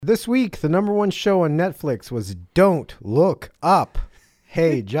this week, the number one show on Netflix was Don't Look Up.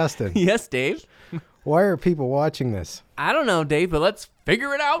 Hey, Justin. Yes, Dave? Why are people watching this? I don't know, Dave, but let's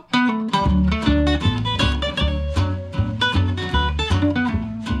figure it out.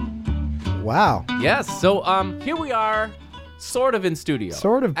 Wow. Yes, so here we are, sort of in studio.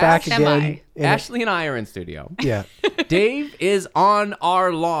 Sort of back again. Ashley and I are in studio. Yeah. Dave is on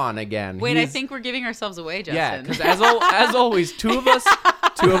our lawn again. Wait, I think we're giving ourselves away, Justin. Yeah, because as always, two of us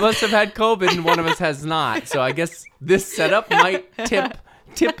have had COVID and one of us has not. So I guess this setup might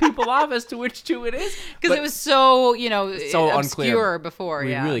tip people off as to which two it is. Because it was so, so obscure unclear before.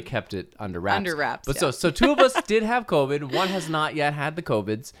 We really kept it under wraps. Under wraps, But yeah. so two of us did have COVID. One has not yet had the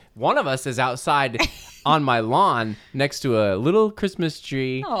COVIDs. One of us is outside on my lawn next to a little Christmas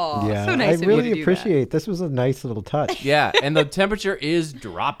tree. Oh, Yeah, so nice I of you really to do appreciate this. Was a nice little touch. Yeah, and the temperature is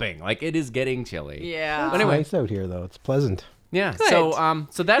dropping. Like, it is getting chilly. that. Yeah. But anyway. It's nice out here, though. It's pleasant. Yeah. Good.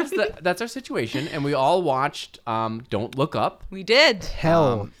 So that's our situation, and we all watched Don't Look Up. We did.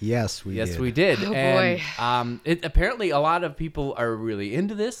 Hell, yes, we did. Yes, we did. Oh, and, apparently a lot of people are really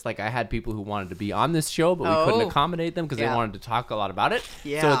into this. Like, I had people who wanted to be on this show, but we couldn't accommodate them because they wanted to talk a lot about it.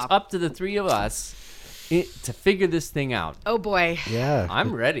 Yeah. So it's up to the three of us to figure this thing out. Oh, boy. Yeah.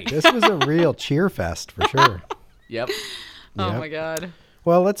 I'm ready. This was a real cheer fest for sure. Yep. Oh, Yep. my God.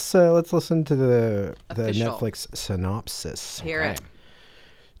 Well, let's listen to the Official. Netflix synopsis. Hear it.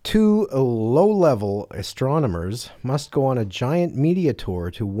 Two low-level astronomers must go on a giant media tour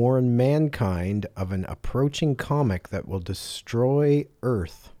to warn mankind of an approaching comet that will destroy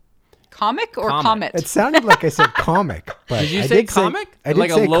Earth. Comic or Comet. comet? It sounded like I said comic, but Did you I say did comic? I did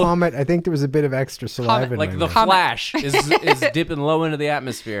Like a say low- comet. I think there was a bit of extra saliva in Like my the mouth. Flash is dipping low into the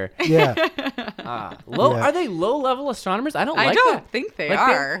atmosphere. Yeah. Low? Yeah. Are they low-level astronomers? I don't I like don't that. think they Like,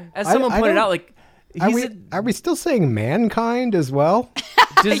 are. as someone I pointed don't- out, like, Are we still saying mankind as well?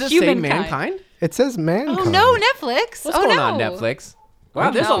 does it say humankind. mankind? It says mankind. Oh, no, Netflix. What's oh, going no. on, Netflix? Wow,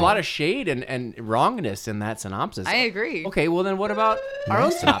 there's a no. lot of shade and wrongness in that synopsis. I agree. Okay, well then what about our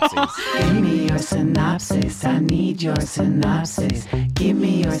own synopses? Give me your synopsis, I need your synopsis. Give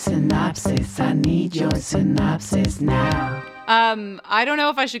me your synopsis, I need your synopsis now. I don't know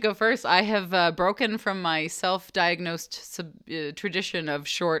if I should go first. I have broken from my self-diagnosed tradition of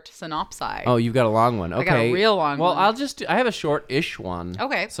short synopsi. Oh, you've got a long one. Okay. got a real long well, one. I have a short-ish one.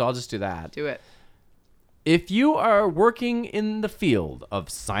 Okay. So I'll just do that. Do it. If you are working in the field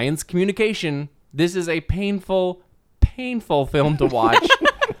of science communication, this is a painful film to watch.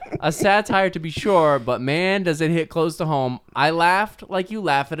 A satire to be sure, but man, does it hit close to home. I laughed like you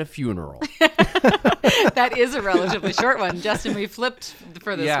laugh at a funeral. That is a relatively short one. Justin, we flipped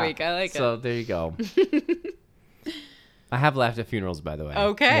for this week. I like So it. there you go. I have laughed at funerals, by the way.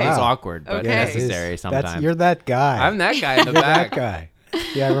 Okay. It's Wow. awkward, but Okay. necessary sometimes. You're that guy. I'm that guy in the You're back. that guy.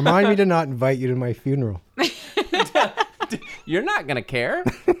 Yeah, remind me to not invite you to my funeral. You're not gonna care.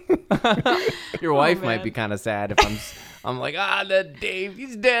 Your wife might man. be kind of sad if I'm like, that Dave,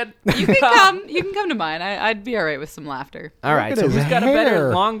 he's dead. You can come to mine. I'd be all right with some laughter. All right, at so his who's got a better,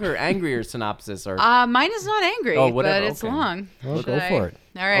 hair. longer, angrier synopsis? Or Mine is not angry, Oh, whatever, but it's okay. long. Well, Should go I- for it.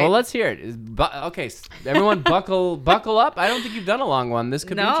 All right. well, let's hear it. Okay, everyone, buckle up. I don't think you've done a long one. This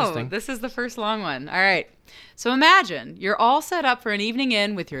could be No, interesting. this is the first long one. All right. So imagine you're all set up for an evening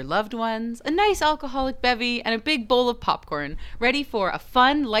in with your loved ones, a nice alcoholic bevy, and a big bowl of popcorn, ready for a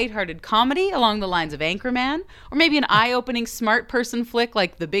fun, lighthearted comedy along the lines of Anchorman, or maybe an eye-opening smart person flick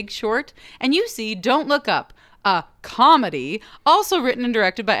like The Big Short, and you see Don't Look Up, a comedy, also written and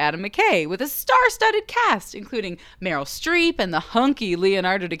directed by Adam McKay, with a star-studded cast, including Meryl Streep and the hunky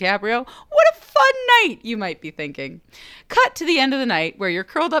Leonardo DiCaprio. What a fun night, you might be thinking. Cut to the end of the night, where you're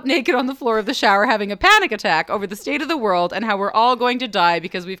curled up naked on the floor of the shower having a panic attack over the state of the world and how we're all going to die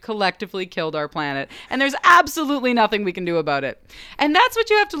because we've collectively killed our planet. And there's absolutely nothing we can do about it. And that's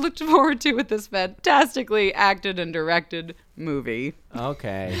what you have to look forward to with this fantastically acted and directed movie.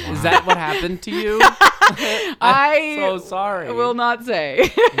 Okay, is that what happened to you? I so sorry. will not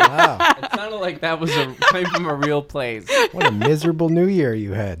say. Wow. It sounded like that was came from a real place. What a miserable New Year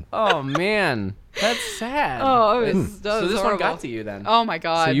you had. Oh man, that's sad. Oh, it was, so this one got to you then. Oh my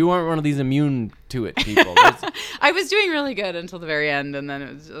God. So you weren't one of these immune to it people. That's- I was doing really good until the very end, and then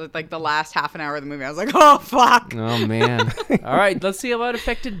it was like the last half an hour of the movie. I was like, oh, fuck. oh man. All right, let's see how it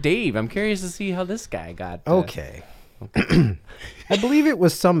affected Dave. I'm curious to see how this guy got. Okay. I believe it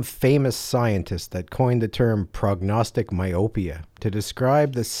was some famous scientist that coined the term prognostic myopia to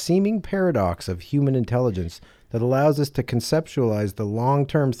describe the seeming paradox of human intelligence that allows us to conceptualize the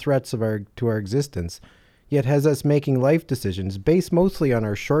long-term threats to our existence, yet has us making life decisions based mostly on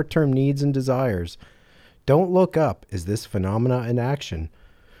our short-term needs and desires. Don't Look Up is this phenomena in action.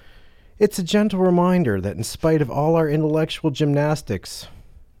 It's a gentle reminder that in spite of all our intellectual gymnastics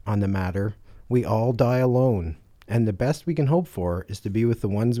on the matter, we all die alone, and the best we can hope for is to be with the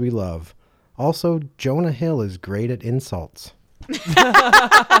ones we love. Also, Jonah Hill is great at insults.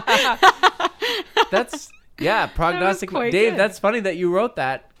 That's prognostic. quite Dave, good. that's funny that you wrote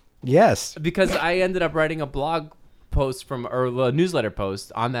that Yes. because I ended up writing a blog post or a newsletter post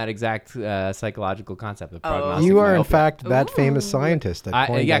on that exact psychological concept of prognostic. You are, in myopia. fact, that famous Ooh. scientist that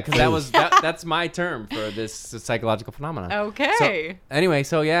coined Yeah, that because phrase. that's my term for this psychological phenomenon. Okay. Anyway,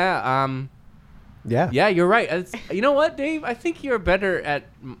 Yeah. yeah, you're right. You know what, Dave? I think you're better at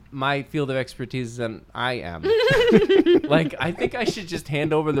my field of expertise than I am. Like, I think I should just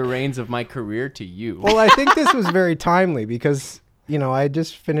hand over the reins of my career to you. Well, I think this was very timely because, I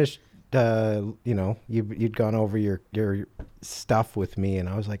just finished, you'd gone over your stuff with me, and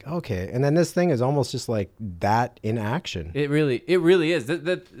I was like, okay. And then this thing is almost just like that in action. It really is.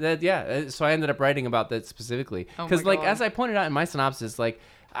 Yeah. So I ended up writing about that specifically Oh my because, like, God. as I pointed out in my synopsis, like,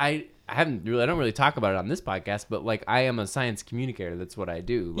 I don't really talk about it on this podcast, but like, I am a science communicator. That's what I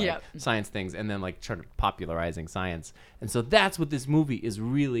do. Like, Yep. science things, and then like try to popularizing science. And so that's what this movie is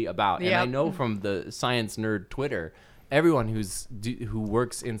really about. And I Yep. know from the science nerd Twitter, everyone who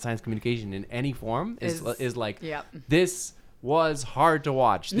works in science communication in any form is like, Yep. this was hard to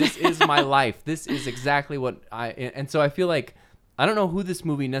watch. This is my life. This is exactly what and so I feel like I don't know who this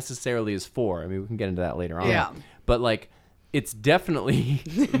movie necessarily is for. I mean, we can get into that later on. Yeah. But like, it's definitely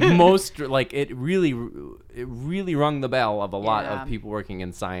most like it really rung the bell of a lot Yeah. of people working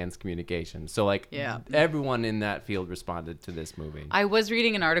in science communication. So like, Yeah. everyone in that field responded to this movie. I was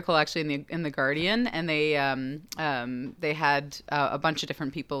reading an article actually in the Guardian, and they had a bunch of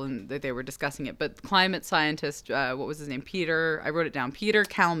different people, and they were discussing it. But climate scientist, what was his name? Peter. I wrote it down. Peter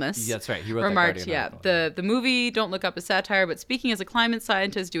Kalmus. Yeah, that's right. He wrote that remarked, Guardian yeah, article. the movie Don't Look Up is satire, but speaking as a climate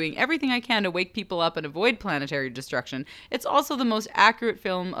scientist, doing everything I can to wake people up and avoid planetary destruction, it's also the most accurate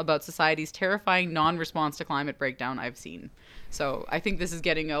film about society's terrifying non-response to climate breakdown I've seen. So I think this is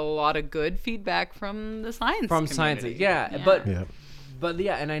getting a lot of good feedback from the science community. Yeah. Yeah. But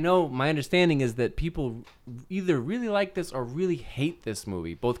yeah, and I know my understanding is that people either really like this or really hate this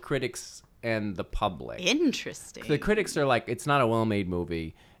movie, both critics and the public. Interesting. The critics are like, it's not a well-made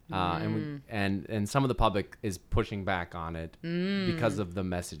movie, and some of the public is pushing back on it because of the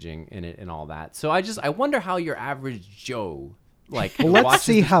messaging in it and all that. So I wonder how your average Joe like. Well, let's watches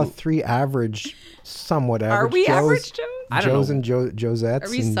see this how movie. three somewhat average Are we Joes, average Joes? I don't Joes know. and Josettes. Are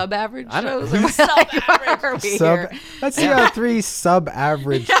we and sub-average I don't- shows? Are we here? Let's see how three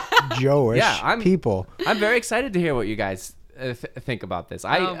sub-average Joe-ish Yeah, people. I'm very excited to hear what you guys think about this.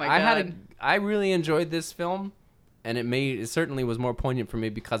 Oh my God. I really enjoyed this film, and it certainly was more poignant for me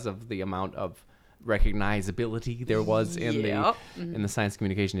because of the amount of recognizability there was in Yep. the science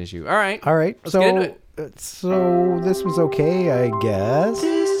communication issue. All right. All right, Let's get into so it. so this was okay, I guess.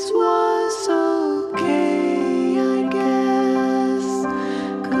 This was okay, I guess.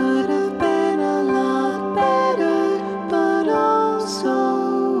 Could have been a lot better, but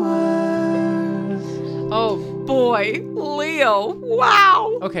also worse. Oh boy, Leo!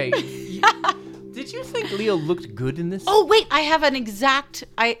 Wow. Okay. Did you think Leo looked good in this? Oh wait, I have an exact.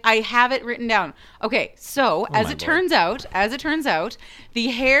 I have it written down. Okay, so as my it turns out, the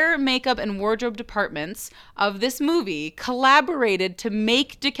hair, makeup, and wardrobe departments of this movie collaborated to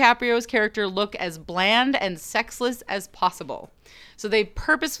make DiCaprio's character look as bland and sexless as possible. So they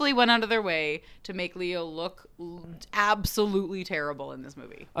purposefully went out of their way to make Leo look absolutely terrible in this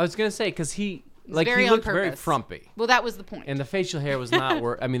movie. I was gonna say because he very on looked very purpose. frumpy. Well, that was the point. And the facial hair was not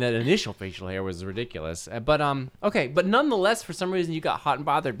I mean, that initial facial hair was ridiculous. But okay, but nonetheless, for some reason, you got hot and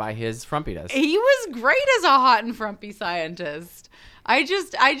bothered by his frumpiness. He was great as a hot and frumpy scientist. He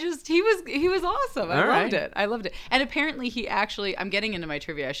was awesome. All right. I loved it. And apparently he actually, I'm getting into my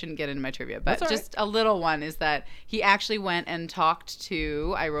trivia. I shouldn't get into my trivia, but That's all just a little one is that he actually went and talked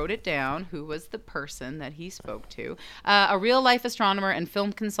to, I wrote it down, who was the person that he spoke to, a real life astronomer and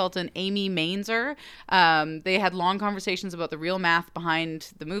film consultant, Amy Mainzer. They had long conversations about the real math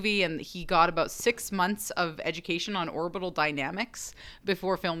behind the movie, and he got about 6 months of education on orbital dynamics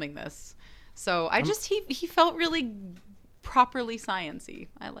before filming this. So he felt really properly science-y.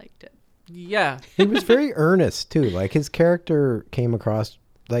 I liked it. Yeah. He was very earnest too. Like his character came across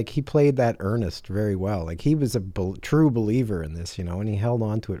like he played that Ernest very well. Like he was a true believer in this, and he held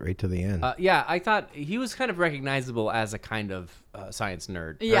on to it right to the end. Yeah, I thought he was kind of recognizable as a kind of science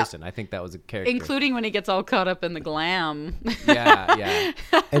nerd Yeah. person. I think that was a character. Including when he gets all caught up in the glam. Yeah.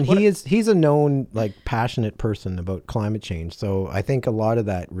 And he's a known like passionate person about climate change. So I think a lot of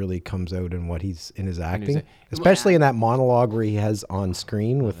that really comes out in what he's in his acting, especially in that monologue where he has on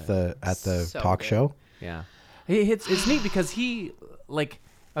screen with at the So talk good. show. Yeah. It's neat because he, like,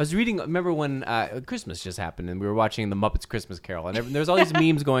 I was reading, remember when Christmas just happened and we were watching the Muppets Christmas Carol and there was all these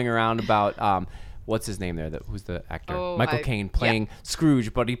memes going around about, what's his name there? Who's the actor? Oh, Michael Caine playing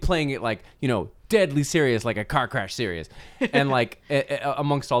Scrooge, but he playing it like, deadly serious, like a car crash serious. And like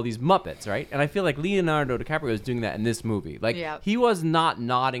amongst all these Muppets, right? And I feel like Leonardo DiCaprio is doing that in this movie. Like he was not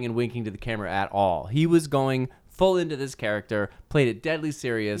nodding and winking to the camera at all. He was going full into this character, played it deadly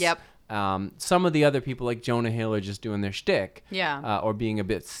serious. Yep. Some of the other people like Jonah Hill are just doing their shtick, or being a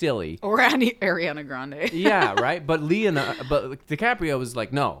bit silly. Or Ariana Grande. Yeah, right. But DiCaprio was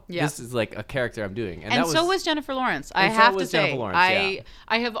like, no, this is like a character I'm doing, And so was Jennifer Lawrence. I have to say,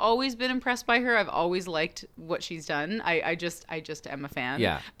 I have always been impressed by her. I've always liked what she's done. I just am a fan.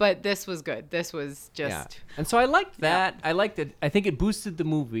 Yeah. But this was good. This was just. And so I liked that. I liked it. I think it boosted the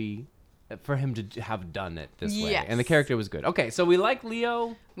movie for him to have done it this way. Yes. And the character was good. Okay, so we like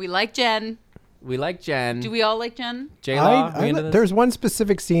Leo. We like Jen. We like Jen. Do we all like Jen? J-Law, we into this? There's one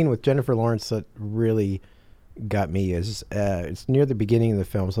specific scene with Jennifer Lawrence that really got me. It's near the beginning of the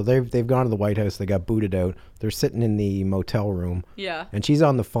film. So they've gone to the White House. They got booted out. They're sitting in the motel room. Yeah. And she's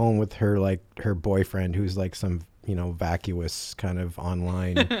on the phone with her boyfriend, who's like some vacuous kind of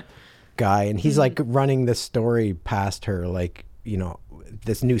online guy, and he's like running this story past her, like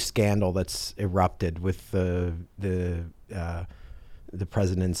this new scandal that's erupted with the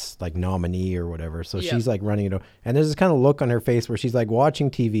president's like nominee or whatever. So she's like running it, and there's this kind of look on her face where she's like watching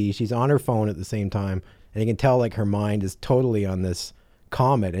TV, she's on her phone at the same time, and you can tell like her mind is totally on this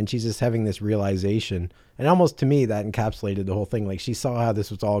comet, and she's just having this realization. And almost to me that encapsulated the whole thing. Like she saw how this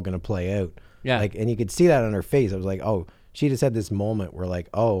was all going to play out. Yeah. Like, and you could see that on her face. I was like, oh, she just had this moment where like,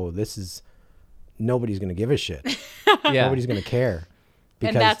 oh, nobody's going to give a shit. Nobody's going to care.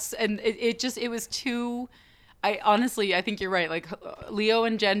 Because it was too. I think you're right. Like Leo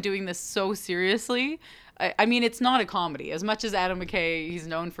and Jen doing this so seriously. I mean, it's not a comedy. As much as Adam McKay, he's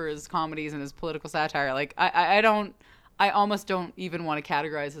known for his comedies and his political satire. Like I almost don't even want to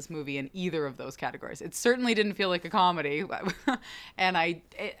categorize this movie in either of those categories. It certainly didn't feel like a comedy, and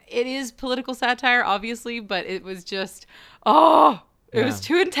it is political satire, obviously, but it was just It was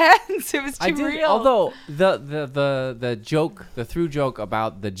too intense. It was too real. Although the joke, the through joke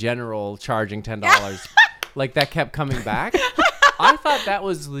about the general charging $10, like that kept coming back. I thought that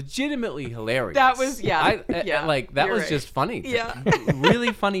was legitimately hilarious. That was like that You're was right. just funny. Yeah.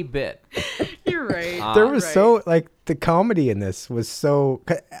 Really funny bit. You're right. There was Right. so like the comedy in this was so.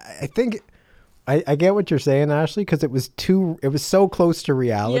 I think I get what you're saying, Ashley, because it was so close to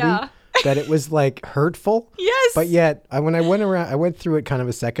reality. Yeah. That it was like hurtful. Yes. But yet, I went through it kind of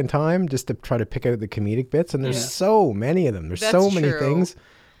a second time just to try to pick out the comedic bits, and there's so many of them. There's That's so many true. things,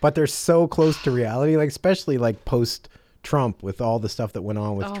 but they're so close to reality. Like especially like post Trump with all the stuff that went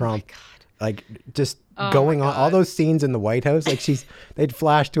on with Trump. My God. Like just going on all those scenes in the White House. Like they'd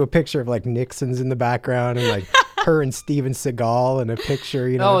flash to a picture of like Nixon's in the background and like her and Steven Seagal in a picture.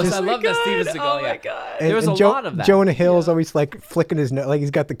 Oh, just, I love that Steven Seagal. Oh yeah. my God. There was a lot of that. Jonah Hill's always like flicking his nose, like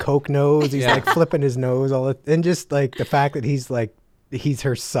he's got the Coke nose. He's like flipping his nose and just like the fact that he's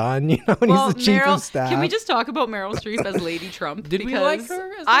her son, and he's the chief of staff. Can we just talk about Meryl Streep as Lady Trump? Did we like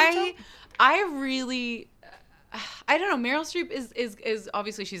her as Lady Trump? I really, I don't know. Meryl Streep is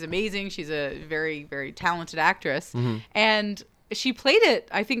obviously she's amazing. She's a very, very talented actress, and she played it.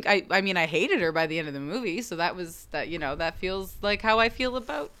 I think I mean I hated her by the end of the movie, so that feels like how I feel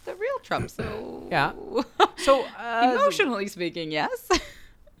about the real Trump. So Yeah. So emotionally speaking, yes.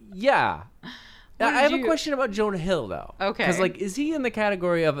 Yeah. What I have did a you- question about Jonah Hill though. Okay. Because like, is he in the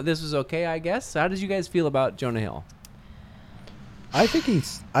category of this was okay? I guess. How did you guys feel about Jonah Hill? I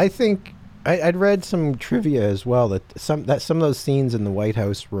think I'd read some trivia as well that some of those scenes in the White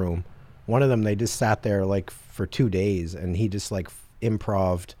House room, one of them they just sat there like for 2 days and he just like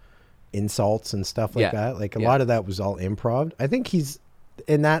improv'd insults and stuff like that. Like a lot of that was all improv. I think he's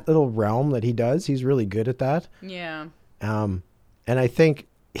in that little realm that he does. He's really good at that. Yeah. And I think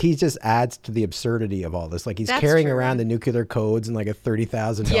he just adds to the absurdity of all this. Like he's That's carrying true. around the nuclear codes and like a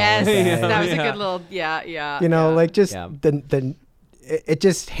 $30,000 Yes, bag. that was a good little yeah. Like just Yeah. it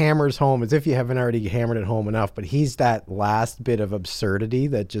just hammers home as if you haven't already hammered it home enough. But he's that last bit of absurdity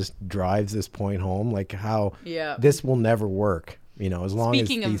that just drives this point home, like how this will never work. As long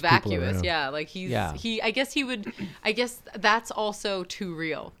Speaking as of these people are vacuous, around. yeah, like I guess that's also too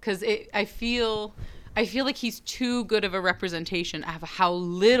real because I feel like he's too good of a representation of how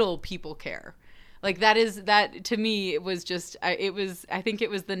little people care. Like that to me, it was just I think it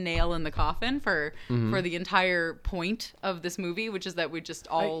was the nail in the coffin for the entire point of this movie, which is that we just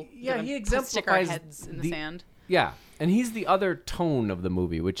all he stick our exemplifies heads in the sand. Yeah, and he's the other tone of the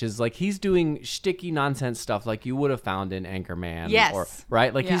movie, which is like he's doing shticky nonsense stuff like you would have found in Anchorman. Yes. Or,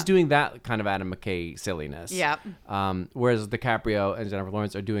 right? Like Yeah. he's doing that kind of Adam McKay silliness. Yeah. Whereas DiCaprio and Jennifer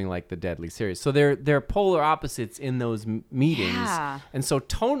Lawrence are doing like the deadly serious. So they're polar opposites in those meetings. Yeah. And so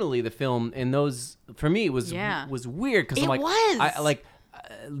tonally, the film in those for me was weird because I'm like,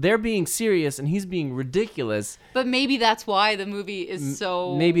 they're being serious and he's being ridiculous. But maybe that's why the movie is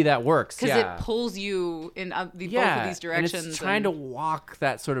so. Maybe that works. Because yeah. it pulls you in both of these And directions. it's trying to walk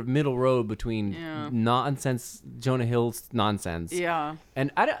that sort of middle road between nonsense, Jonah Hill's nonsense. Yeah.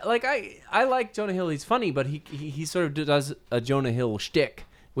 And I like Jonah Hill. He's funny, but he sort of does a Jonah Hill shtick,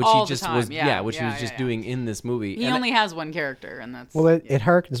 which All he the just time. was Yeah. which he was just doing in this movie. He And only has one character, and that's. Well, it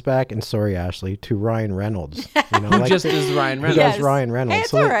harkens back, and sorry, Ashley, to Ryan Reynolds. who just is Ryan He Reynolds. does Ryan Reynolds. Hey,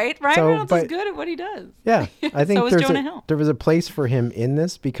 it's So all that- right. Ryan so- Reynolds but- is good at what he does. Yeah, I think So is Jonah Hill. there was a place for him in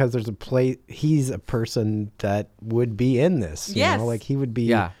this because there's a place. He's a person that would be in this. You Yes. know? Like he would be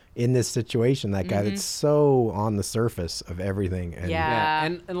Yeah. in this situation. That guy that's so on the surface of everything. And Yeah.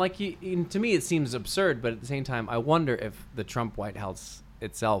 And like to me, it seems absurd, but at the same time, I wonder if the Trump White House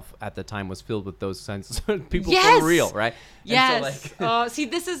itself at the time was filled with those kinds of people Yes! for real, right? Yes. And so, See,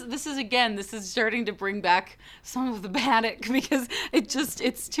 this is starting to bring back some of the panic because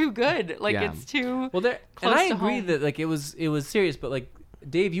it's too good. Like Yeah. it's too. Well, and close I to agree home. that like it was serious, but like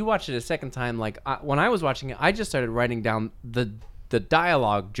Dave, you watched it a second time. Like when I was watching it, I just started writing down the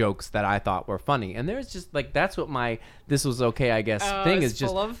dialogue jokes that I thought were funny, and there's just like that's what my this was okay I guess thing it's is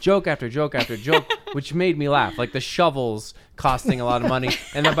just full of? joke after joke after joke, which made me laugh. Like the shovels costing a lot of money,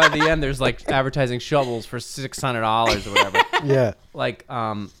 and then by the end there's like advertising shovels for $600 or whatever. yeah. Like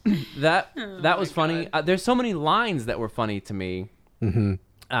that was funny. There's so many lines that were funny to me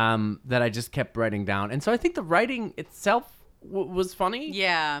that I just kept writing down, and so I think the writing itself was funny.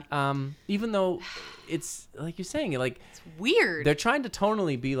 Yeah. Even though it's like you're saying, like It's weird. they're trying to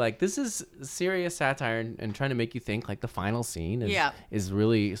tonally be like this is serious satire and trying to make you think like the final scene is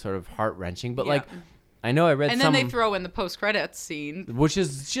really sort of heart wrenching. But like I know I read and some, then they throw in the post-credits scene, which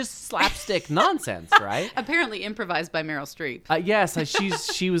is just slapstick nonsense, right? apparently improvised by Meryl Streep. Yes,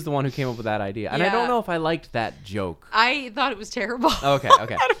 she was the one who came up with that idea, and I Yeah. don't know if I liked that joke. I thought it was terrible.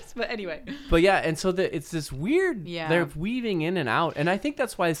 Okay. But anyway. But yeah, and so it's this weird. Yeah. They're weaving in and out, and I think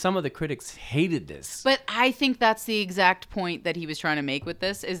that's why some of the critics hated this. But I think that's the exact point that he was trying to make with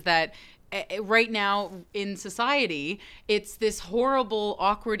this is that right now in society, it's this horrible,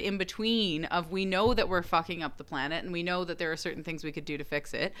 awkward in between of we know that we're fucking up the planet and we know that there are certain things we could do to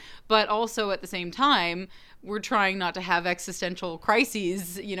fix it. But also at the same time, we're trying not to have existential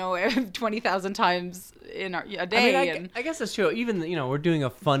crises, 20,000 times in a day. I mean, I guess that's true. Even we're doing a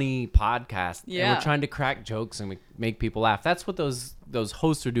funny podcast, and Yeah. we're trying to crack jokes and make people laugh. That's what those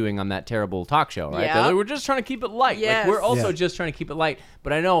hosts are doing on that terrible talk show, right? Yeah. We're just trying to keep it light. Yes. Like we're also Yeah. just trying to keep it light.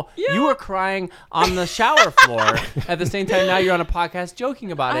 But I know you were crying on the shower floor at the same time. Now you're on a podcast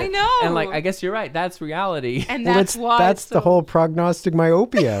joking about it. I know. And like, I guess you're right. That's reality. And Well, that's why that's it's the so- whole prognostic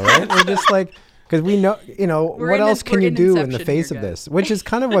myopia, right? We're just like, because we know, We're what in else the- can we're you in do in the Inception face here, of guys. this? Which is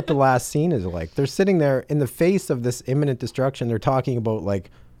kind of what the last scene is like. They're sitting there in the face of this imminent destruction. They're talking about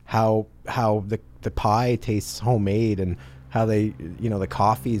like how the pie tastes homemade and how they, the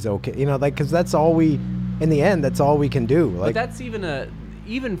coffee's okay, because that's all in the end, that's all we can do. Like, But that's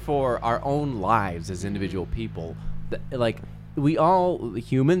even for our own lives as individual people. Like we all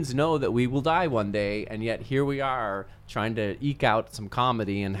humans know that we will die one day, and yet here we are trying to eke out some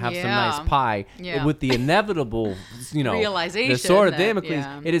comedy and have some nice pie with the inevitable, realization the sword of that- Damocles.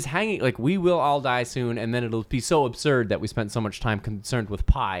 yeah. It is hanging. Like we will all die soon, and then it'll be so absurd that we spent so much time concerned with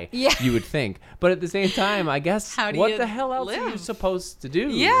pie. Yeah. You would think, but at the same time, I guess How do what you the hell else are you live? supposed to do?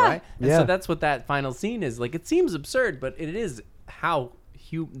 Yeah. Right? And Yeah. so that's what that final scene is. Like it seems absurd, but it is how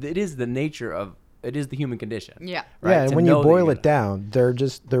it is the nature of it is the human condition. Yeah. Right? yeah, and To when you know that boil you're it down,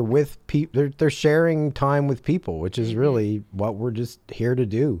 they're with people. They're sharing time with people, which Mm-hmm. is really what we're just here to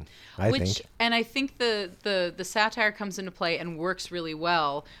do. I think. And I think the satire comes into play and works really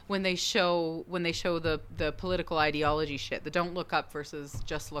well when they show the political ideology shit, the don't look up versus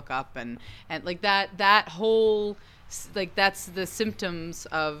just look up, and like that whole, like that's the symptoms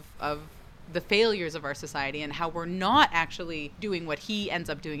of the failures of our society and how we're not actually doing what he ends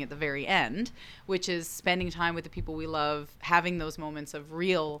up doing at the very end, which is spending time with the people we love, having those moments of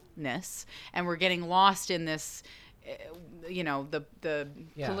realness, and we're getting lost in this, you know,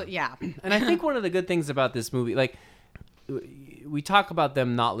 Yeah. And I think one of the good things about this movie, like, we talk about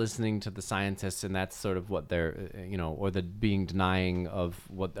them not listening to the scientists, and that's sort of what they're, you know, or the being denying of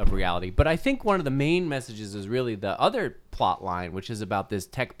reality. But I think one of the main messages is really the other plot line, which is about this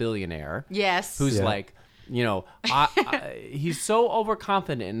tech billionaire. Yes. Who's Yeah. like, you know, he's so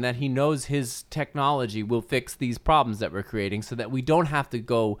overconfident in that he knows his technology will fix these problems that we're creating, so that we don't have,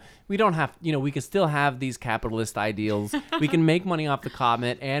 you know, we can still have these capitalist ideals. We can make money off the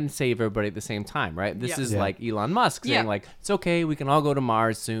comet and save everybody at the same time, right? This is like Elon Musk saying, like, it's okay, we can all go to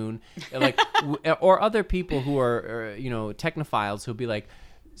Mars soon. Like, or other people who are, you know, technophiles who'll be like,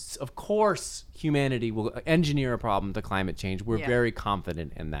 of course humanity will engineer a problem to climate change. We're very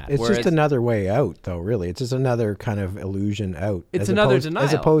confident in that. It's just another way out, though, really. It's just another kind of illusion out. It's another denial.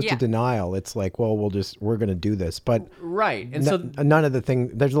 As opposed to denial. It's like, well, we're going to do this. But right. And so none of the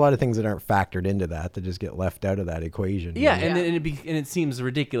things, there's a lot of things that aren't factored into that just get left out of that equation. Yeah, and it seems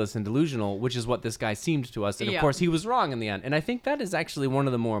ridiculous and delusional, which is what this guy seemed to us. And of course, he was wrong in the end. And I think that is actually one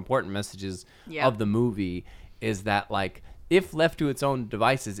of the more important messages of the movie, is that, like, if left to its own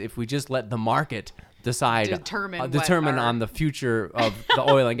devices, if we just let the market determine on the future of the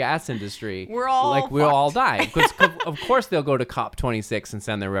oil and gas industry, we'll all die. Because of course they'll go to COP26 and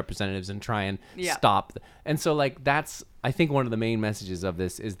send their representatives and try and stop. And so, like, that's, I think, one of the main messages of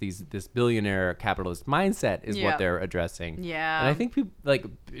this is this billionaire capitalist mindset is what they're addressing. Yeah. And I think people, like,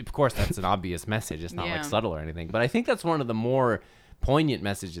 of course that's an obvious message. It's not like subtle or anything, but I think that's one of the more poignant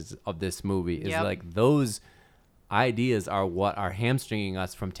messages of this movie is like those ideas are what are hamstringing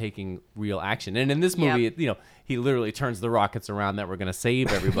us from taking real action. And in this movie, you know, he literally turns the rockets around that we're going to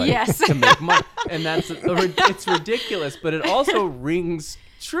save everybody to make money. And it's ridiculous, but it also rings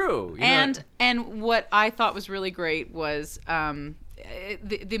true. And what I thought was really great was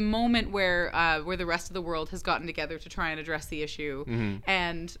the moment where the rest of the world has gotten together to try and address the issue,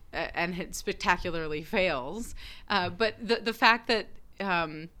 and it spectacularly fails. But the fact that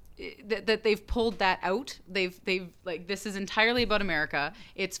that they've pulled that out. They've like, this is entirely about America.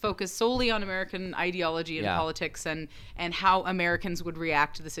 It's focused solely on American ideology and politics and how Americans would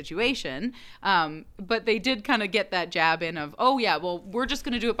react to the situation. But they did kind of get that jab in of, oh yeah, well, we're just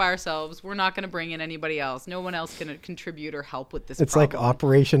going to do it by ourselves. We're not going to bring in anybody else. No one else can contribute or help with this. It's problem. Like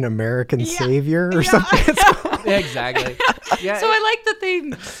Operation American Savior or something. Exactly. Yeah. So I like that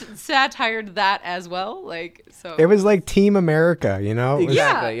they satired that as well. Like, so it was like Team America, you know?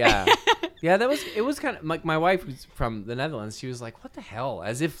 Exactly. Yeah. Yeah, it was kind of like, my wife who's from the Netherlands, she was like, what the hell?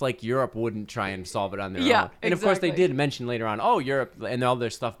 As if like Europe wouldn't try and solve it on their own. And of course they did mention later on, oh, Europe, and all their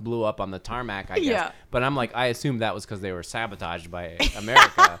stuff blew up on the tarmac, I guess. Yeah. But I'm like, I assumed that was because they were sabotaged by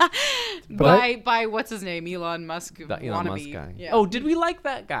America. by what's his name? Elon Musk. The Elon Musk guy. Yeah. Oh, did we like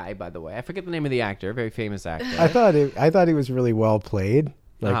that guy, by the way? I forget the name of the actor, a very famous actor. I thought he was really well played.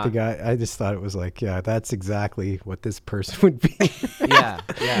 Like the guy, I just thought it was like, yeah, that's exactly what this person would be. Yeah.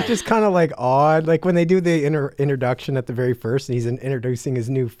 Just kind of like odd. Like when they do the introduction at the very first, and he's introducing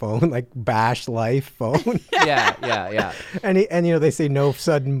his new phone, like Bash Life phone. Yeah. And you know, they say no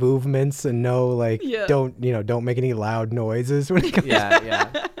sudden movements and no like don't make any loud noises when he comes.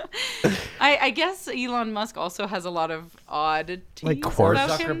 Yeah. I guess Elon Musk also has a lot of oddities like quirks.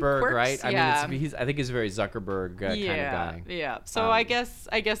 Zuckerberg, quirks, right? I mean, I think he's a very Zuckerberg kind of guy. Yeah. So I guess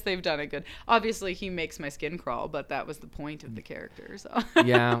they've done it good. Obviously, he makes my skin crawl, but that was the point of the character. So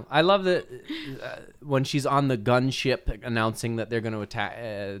yeah, I love that when she's on the gunship announcing that they're going to attack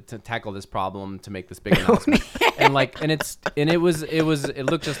to tackle this problem to make this big announcement, it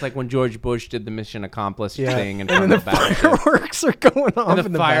looked just like when George Bush did the mission accomplished thing, and then the fireworks are going off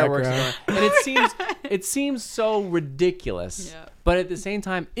in the background. And it seems so ridiculous. Yeah. But at the same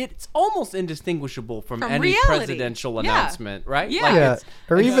time, it's almost indistinguishable from any reality. Presidential announcement, right? Yeah.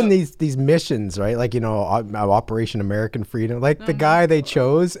 Or even these missions, right? Like, you know, Operation American Freedom. Like the guy they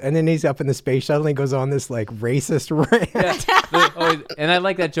chose, and then he's up in the space shuttle and he goes on this like racist rant. Yeah. And I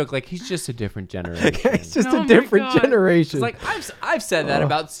like that joke. Like, he's just a different generation. He's just a different generation. It's like I've said that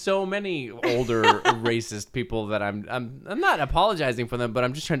about so many older racist people that I'm not apologizing for them, but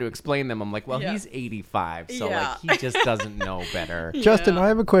I'm just trying to explain them. I'm like, well, he's 85, so like he just doesn't know better. Justin, I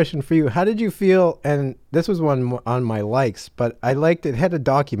have a question for you. How did you feel? And this was one on my likes, but I liked it. Had a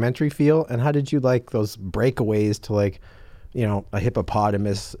documentary feel. And how did you like those breakaways to, like, you know, a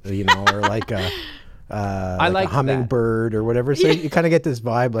hippopotamus, you know, or like like liked a hummingbird or whatever. So you kind of get this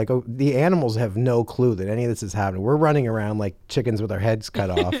vibe like, oh, the animals have no clue that any of this is happening. We're running around like chickens with our heads cut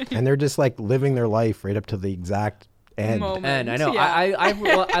off, and they're just like living their life right up to the exact end. And I know Yeah.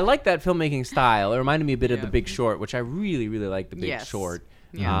 I like that filmmaking style. It reminded me a bit of The Big Short, which I really like The Big Yes. Short.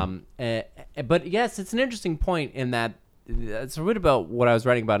 Yeah. But yes, it's an interesting point in that it's a bit about what I was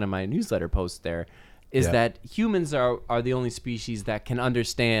writing about in my newsletter post. There is Yeah. that humans are the only species that can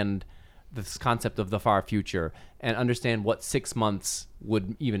understand this concept of the far future and understand what 6 months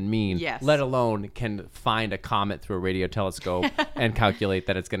would even mean, Yes. let alone can find a comet through a radio telescope and calculate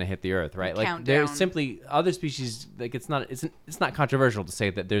that it's going to hit the Earth, right? Like there's Countdown. simply other species. Like it's not controversial to say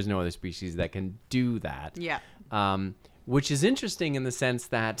that there's no other species that can do that. Yeah. Which is interesting in the sense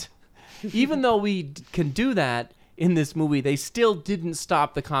that even though we can do that in this movie, they still didn't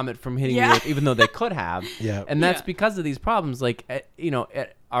stop the comet from hitting Yeah. the Earth, even though they could have. Yeah. And that's Yeah. because of these problems. Like,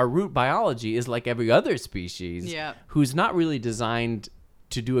 our root biology is like every other species Yeah. who's not really designed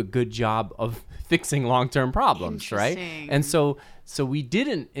to do a good job of fixing long-term problems, right? Interesting. And so we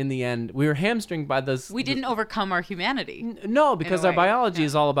didn't, in the end, we were hamstringed by this. We didn't overcome our humanity. No, because a our way. biology Yeah.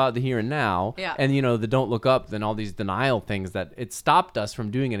 is all about the here and now. Yeah. And, the don't look up, then all these denial things that it stopped us from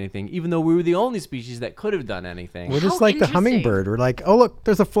doing anything, even though we were the only species that could have done anything. We're just How like the interesting. hummingbird. We're like, oh look,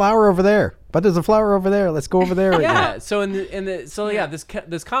 there's a flower over there, but there's a flower over there. Let's go over there. Right now. Yeah. So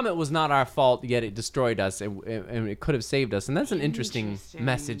this comet was not our fault, yet it destroyed us, and it could have saved us. And that's an interesting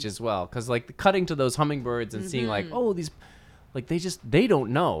message as well, because like cutting to those hummingbirds and seeing like, oh, these, like they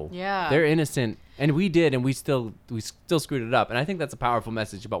don't know. Yeah. They're innocent, and we did, and we still screwed it up. And I think that's a powerful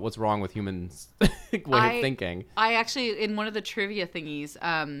message about what's wrong with humans' way of thinking. I actually, in one of the trivia thingies,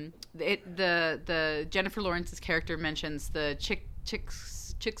 the Jennifer Lawrence's character mentions the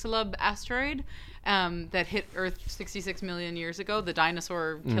Chicxulub asteroid that hit Earth 66 million years ago, the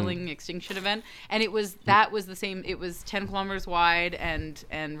dinosaur killing extinction event, and that was the same. It was 10 kilometers wide and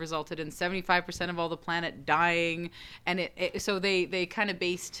resulted in 75% of all the planet dying, and so they kind of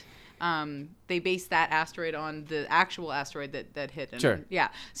based. They based that asteroid on the actual asteroid that hit. And, Sure. Yeah.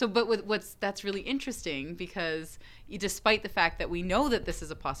 So, but that's really interesting because despite the fact that we know that this is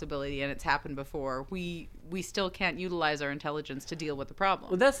a possibility and it's happened before, we still can't utilize our intelligence to deal with the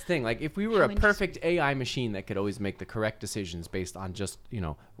problem. Well, that's the thing. Like, if we were How a perfect AI machine that could always make the correct decisions based on just,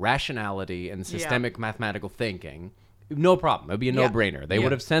 rationality and systemic mathematical thinking, no problem. It would be a Yeah. no-brainer. They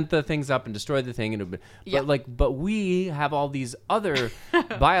would have sent the things up and destroyed the thing. And it would be, Yeah. but we have all these other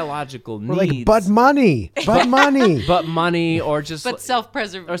biological We're needs. like, but money, but money, But money or just but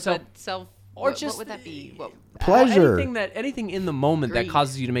self-preservation, or self- what just would that be? What, pleasure. anything in the moment that Greed.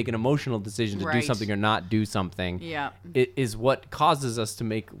 causes you to make an emotional decision to do Right. something or not do something. Yeah. It is what causes us to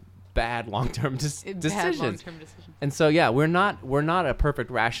make bad long-term bad decisions. long-term decisions. And so yeah, we're not a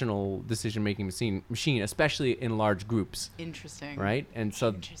perfect rational decision-making machine, especially in large groups, Interesting. right? And so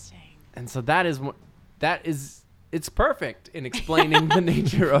Interesting. that is it's perfect in explaining the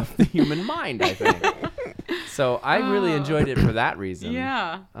nature of the human mind, I think. So I really enjoyed it for that reason.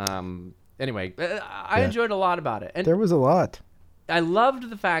 Yeah. Anyway, I enjoyed a lot about it. And There was a lot. I loved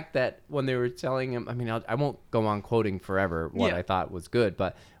the fact that when they were telling him, I mean, I won't go on quoting forever what Yeah. I thought was good,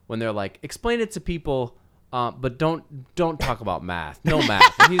 but when they're like, explain it to people, but don't talk about math. No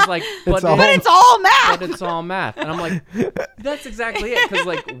math. And he's like, but But it's all math. but it's all math. And I'm like, that's exactly it. Because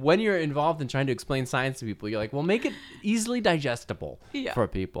like when you're involved in trying to explain science to people, you're like, well, make it easily digestible Yeah. for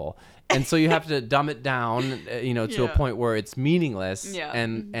people. And so you have to dumb it down, to a Yeah. point where it's meaningless. Yeah.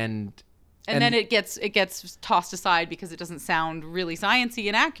 And then it gets tossed aside because it doesn't sound really sciencey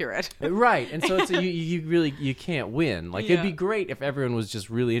and accurate. right, and so it's you really can't win. Like it'd Yeah. be great if everyone was just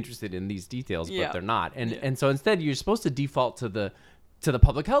really interested in these details, but Yeah. they're not. And so instead, you're supposed to default to the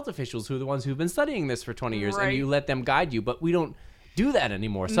public health officials who are the ones who've been studying this for 20 years, and Right. you let them guide you. But we don't do that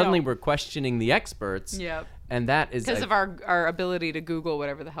anymore. Suddenly, we're questioning the experts. Yep. And that is Because of our ability to Google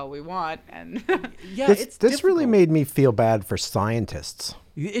whatever the hell we want, and yeah, This really made me feel bad for scientists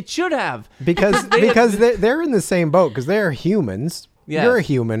it should have because they're in the same boat because they're humans. Yes. You're a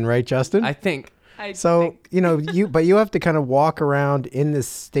human, right, Justin? I think. I So, think- but you have to kind of walk around in this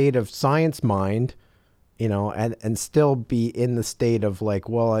state of science mind, and still be in the state of like,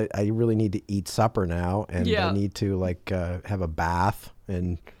 well, I really need to eat supper now, and Yeah. I need to like have a bath,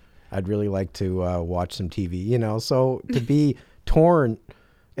 and I'd really like to watch some TV, so to be torn,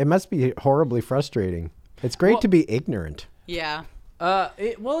 it must be horribly frustrating. It's great Well- to be ignorant. yeah.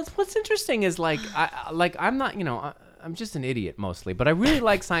 What's interesting is like I'm not, I'm just an idiot mostly, but I really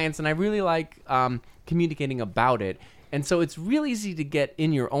like science and I really like communicating about it. And so it's real easy to get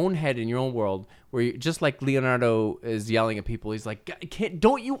in your own head, in your own world, where you, just like Leonardo is yelling at people, he's like,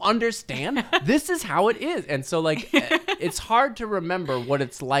 don't you understand? This is how it is. And so like, it's hard to remember what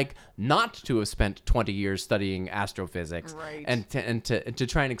it's like not to have spent 20 years studying astrophysics Right. and to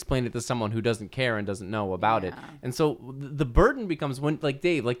try and explain it to someone who doesn't care and doesn't know about it. And so the burden becomes when, like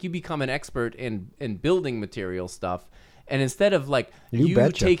Dave, like you become an expert in building material stuff. And instead of like you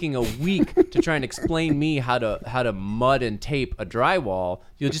betcha. taking a week to try and explain me how to mud and tape a drywall,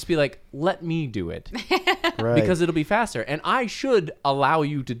 you'll just be like, let me do it. Right. Because it'll be faster. And I should allow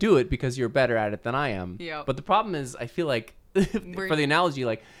you to do it because you're better at it than I am. Yep. But the problem is, I feel like, for the analogy,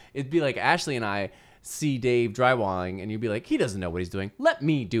 like it'd be like Ashley and I see Dave drywalling and you'd be like, he doesn't know what he's doing. Let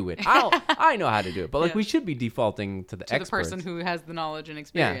me do it. I know how to do it. But like Yeah. we should be defaulting to the To the experts. person who has the knowledge and Yeah.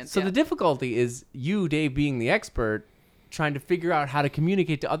 experience. So the difficulty is you, Dave, being the expert, trying to figure out how to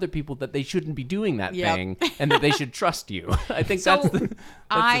communicate to other people that they shouldn't be doing that Yep. thing and that they should trust you. I think So that's the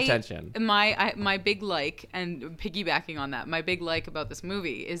tension. My big like, and piggybacking on that, my big like about this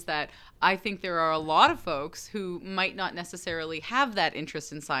movie is that I think there are a lot of folks who might not necessarily have that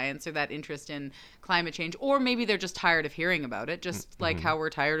interest in science or that interest in climate change, or maybe they're just tired of hearing about it, just like how we're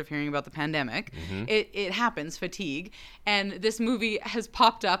tired of hearing about the pandemic. It happens, fatigue. And this movie has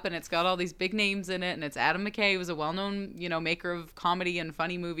popped up and it's got all these big names in it, and it's Adam McKay, who's a well-known, maker of comedy and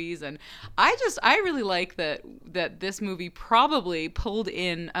funny movies. And I really like that this movie probably pulled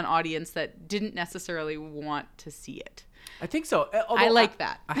in an audience that didn't necessarily want to see it. I think so. I Although like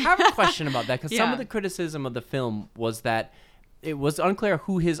that. I have a question about that because some Yeah. of the criticism of the film was that it was unclear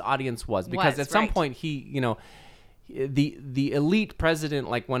who his audience was because at some right. point the elite president,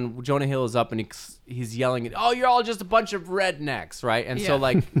 like when Jonah Hill is up and he's yelling at, oh, you're all just a bunch of rednecks, right? And so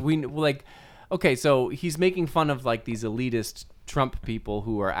Yeah. like okay, so he's making fun of like these elitist Trump people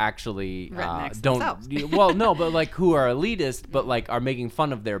who are actually Rednecks don't themselves. well no but like who are elitist but like are making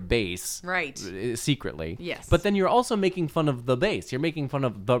fun of their base Right. secretly. Yes. But then you're also making fun of the base. You're making fun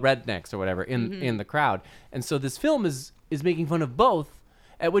of the rednecks or whatever Mm-hmm. in the crowd. And so this film is making fun of both,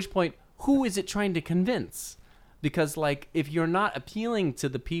 at which point who is it trying to convince? Because like if you're not appealing to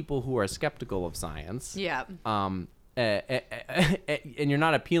the people who are skeptical of science, Yeah. and you're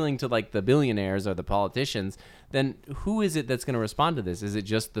not appealing to like the billionaires or the politicians, then who is it that's going to respond to this? Is it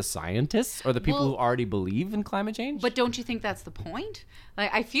just the scientists or the people Well- who already believe in climate change? But don't you think that's the point?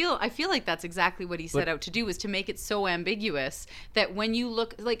 Like, I feel like that's exactly what he set out to do, is to make it so ambiguous that when you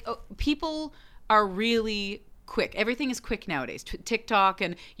look, like, people are really quick. Everything is quick nowadays. TikTok,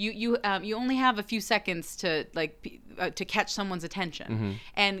 and you only have a few seconds to to catch someone's attention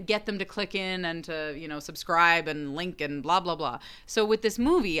and get them to click in and to subscribe and link and blah blah blah. So with this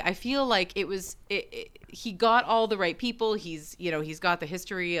movie, I feel like he got all the right people. He's got the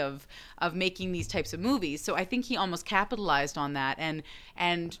history of making these types of movies. So I think he almost capitalized on that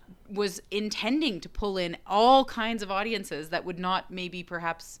and was intending to pull in all kinds of audiences that would not maybe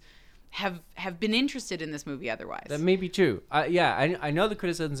perhaps have been interested in this movie otherwise. That may be true. I know the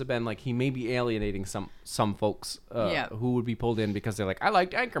criticisms have been like he may be alienating some folks who would be pulled in because they're like, I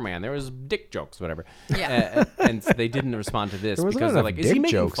liked Anchorman. There was dick jokes, whatever. Yeah. And so they didn't respond to this There wasn't because they're enough like, is he dick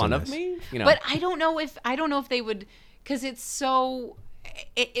making jokes fun in of this. me? But I don't know if they would, because it's so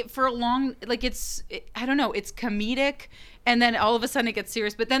for a long, like I don't know, it's comedic, and then all of a sudden it gets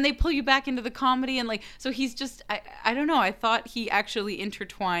serious, but then they pull you back into the comedy, and like, so he's just I don't know, I thought he actually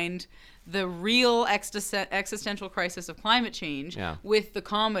intertwined the real existential crisis of climate change with the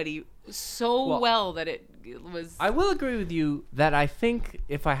comedy so well that it was. I will agree with you that I think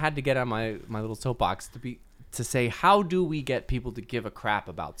if I had to get on my little soapbox to say, how do we get people to give a crap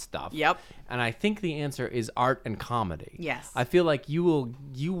about stuff? Yep. And I think the answer is art and comedy. Yes. I feel like you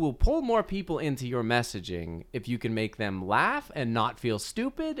will pull more people into your messaging if you can make them laugh and not feel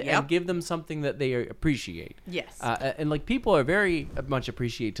stupid and give them something that they appreciate. Yes. And like people are very much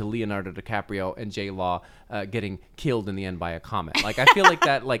appreciate to Leonardo DiCaprio and J. Law getting killed in the end by a comet. Like I feel like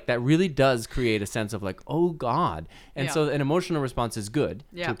that really does create a sense of like, oh God. And so an emotional response is good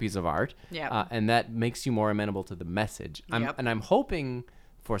to a piece of art. Yeah. And that makes you more amenable to the message. I'm hoping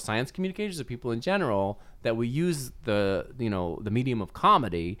for science communicators or people in general that we use the medium of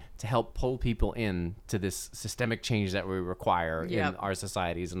comedy to help pull people in to this systemic change that we require in our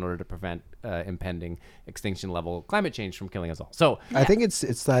societies in order to prevent impending extinction level climate change from killing us all. So I think it's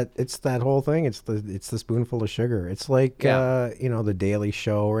that whole thing. It's the spoonful of sugar. It's like the Daily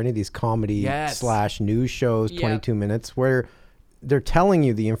Show or any of these comedy / news shows, 22 minutes, where they're telling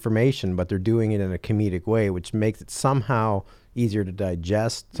you the information, but they're doing it in a comedic way, which makes it somehow easier to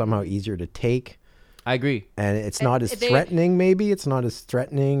digest, somehow easier to take. I agree. And it's not as they- threatening, maybe. It's not as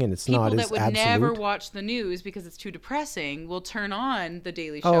threatening, and it's People not that as would absolute. never watch the news because it's too depressing will turn on the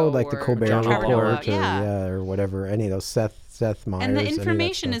Daily Show. Oh, like the or Colbert Trevor Report Noah. or, yeah, or whatever. Any of those Seth Meyers. And the any of that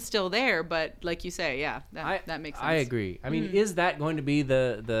information stuff. is still there, but like you say, that makes sense. I agree. I mean, is that going to be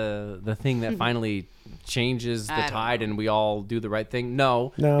the thing that finally changes the I don't tide know. and we all do the right thing?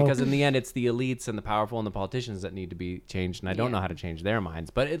 No, No. because in the end, it's the elites and the powerful and the politicians that need to be changed, and I don't know how to change their minds.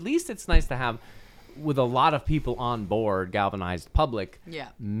 But at least it's nice to have, with a lot of people on board, galvanized public. Yeah.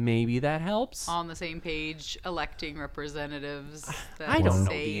 Maybe that helps. On the same page, electing representatives that I don't know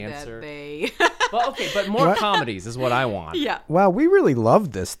say the answer. that they. Well, okay, but more comedies is what I want. Yeah, Wow, we really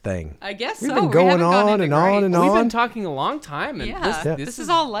love this thing. I guess We've so. been We going haven't gone on into and on great. and We've on. been talking a long time, and Yeah, this is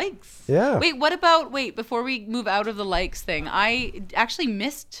all likes. Yeah. Wait, wait, before we move out of the likes thing, I actually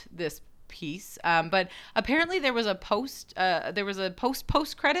missed this piece, but apparently there was a post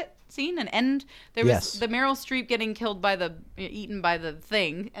credit scene, an end. There Yes. was the Meryl Streep getting killed eaten by the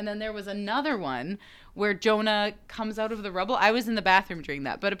thing, and then there was another one where Jonah comes out of the rubble. I was in the bathroom during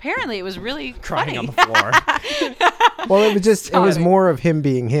that, but apparently it was really crying funny. on the floor. Well, it was just, it was Sorry. more of him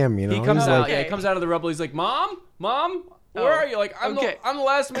being him, you know? He comes He's out. like, Yeah, he Okay. comes out of the rubble. He's like, "Mom, where Oh, are you?" Like, I'm okay. the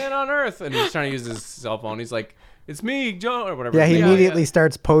last man on earth, and he's trying to use his cell phone. He's like, "It's me, Joe," or whatever. yeah, his he name is. immediately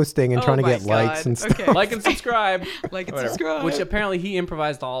starts posting and Oh trying to my get likes God. and stuff. Okay. Like and subscribe. Like and Whatever. subscribe. Which apparently he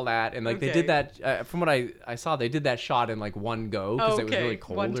improvised all that, and like they did Okay. that. From what I saw, they did that shot in like one go because it was Okay, really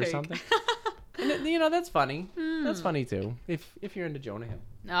cold one or take. something. And you know, that's funny. That's funny too. If you're into Jonah Hill.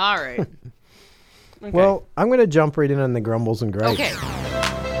 All right. Okay. Well, I'm going to jump right in on the grumbles and gripes. Okay.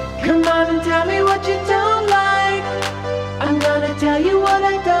 Come on and tell me what you don't like. I'm gonna tell you what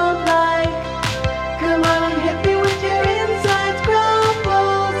I don't like. Come on and hit me with your insides,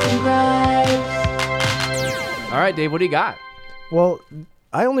 grumbles and gripes. all right, Dave, what do you got? Well,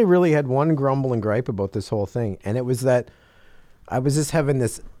 I only really had one grumble and gripe about this whole thing, and it was that I was just having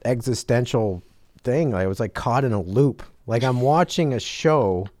this existential thing. I was like caught in a loop. Like I'm watching a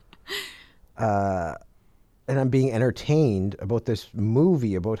show, and I'm being entertained about this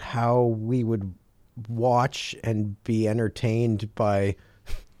movie about how we would watch and be entertained by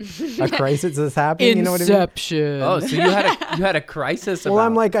a crisis that's happening. You know what I mean? Inception. Oh, so you had a crisis. Well,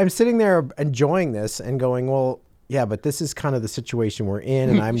 about... I'm sitting there enjoying this and going, well, yeah, but this is kind of the situation we're in,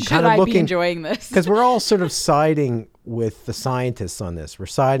 and I'm Should kind of I be looking enjoying this? because we're all sort of siding with the scientists on this. We're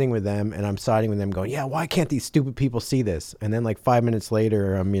siding with them, and I'm siding with them, going, yeah, why can't these stupid people see this? And then like 5 minutes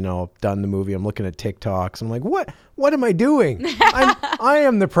later, I'm done the movie. I'm looking at TikToks. I'm like, what am I doing? I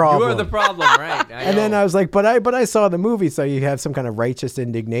am the problem. You are the problem, right? And then I was like, but I saw the movie, so you have some kind of righteous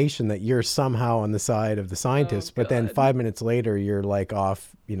indignation that you're somehow on the side of the scientists. But then 5 minutes later, you're like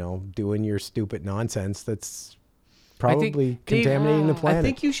off, doing your stupid nonsense. That's probably Dave, contaminating the planet. I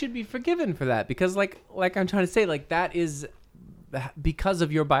think you should be forgiven for that because, like I'm trying to say, like that is because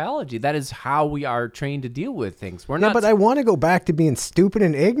of your biology. That is how we are trained to deal with things. We're yeah, not. but I want to go back to being stupid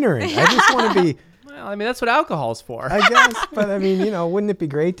and ignorant. I just want to be. Well, I mean, that's what alcohol's for. I guess, but I mean, wouldn't it be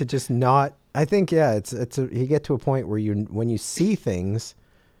great to just not? I think, yeah, you get to a point where when you see things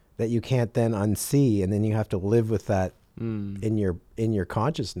that you can't then unsee, and then you have to live with that in your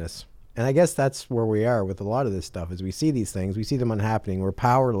consciousness. And I guess that's where we are with a lot of this stuff. Is we see these things, we see them unhappening. We're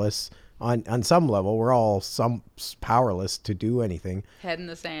powerless on some level. We're all powerless to do anything. Head in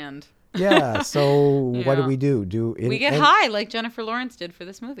the sand. Yeah. So what do Yeah. we do? We get high like Jennifer Lawrence did for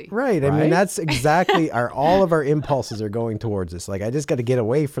this movie. Right. I mean, Right? that's exactly all of our impulses are going towards this. Like, I just got to get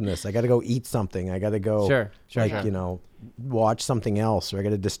away from this. I got to go eat something. I got to go, Sure, watch something else, or I got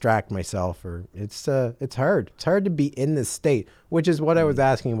to distract myself. Or it's hard. It's hard to be in this state, which is what I was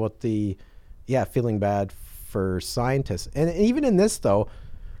asking about feeling bad for scientists. And even in this, though,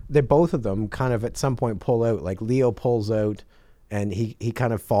 both of them kind of at some point pull out. Like Leo pulls out. And he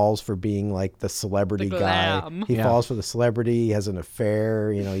kind of falls for being like the celebrity The guy. glam. He falls for the celebrity. He has an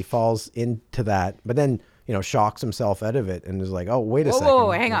affair. He falls into that. But then, shocks himself out of it and is like, oh, wait a second.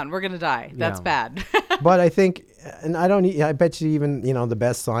 Whoa, hang on. We're going to die. That's Yeah. bad. But I think, and I bet you even, the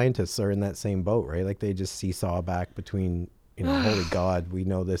best scientists are in that same boat, right? Like they just seesaw back between, holy God, we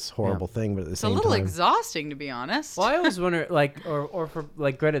know this horrible thing, but at the It's a same little time. exhausting, to be honest. Well, I always wonder, like, or for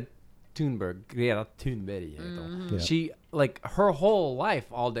like Greta Thunberg, Mm-hmm. she like her whole life,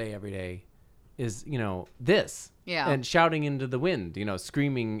 all day, every day, is this, Yeah. and shouting into the wind,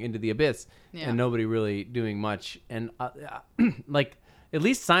 screaming into the abyss, Yeah. and nobody really doing much. And like at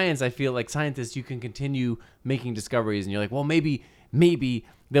least science, I feel like scientists, you can continue making discoveries, and you're like, well, maybe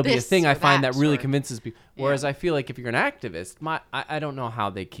there'll be a This thing or I find that, that really or- convinces people. Whereas I feel like if you're an activist, I don't know how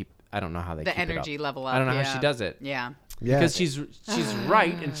they keep. I don't know how they the keep it up. energy level up. I don't know how yeah. she does it. Yeah. Yeah. because she's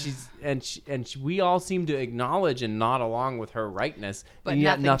right, and we all seem to acknowledge and nod along with her rightness, But and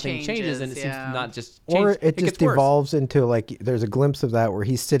yet nothing nothing changes, and it seems yeah. to not just change. Or it just gets worse. evolves into like there's a glimpse of that where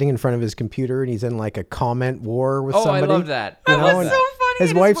he's sitting in front of his computer and he's in like a comment war with Oh, somebody. I love that. You I know, love and that. so funny. his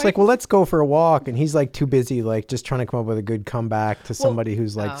and wife's like, wife- "Well, let's go for a walk," and he's like too busy, like just trying to come up with a good comeback to somebody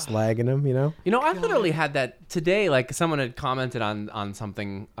who's like slagging him. You know? You know, I literally had that today. Like someone had commented on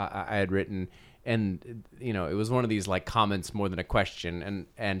something I had written, and you know, it was one of these like comments more than a question,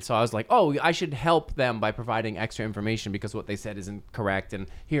 and so I was like, oh, I should help them by providing extra information because what they said isn't correct, and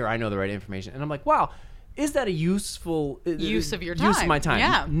here I know the right information, and I'm like, wow. Is that a useful Use of your Use of time. my time?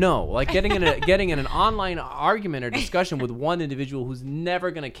 Yeah. No, like getting in an online argument or discussion with one individual who's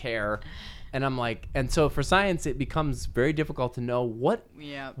never gonna care, and I'm like, and so for science, it becomes very difficult to know what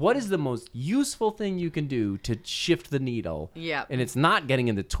is the most useful thing you can do to shift the needle. Yeah. And it's not getting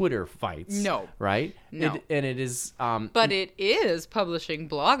into Twitter fights. No. Right. No. And it is. But it is publishing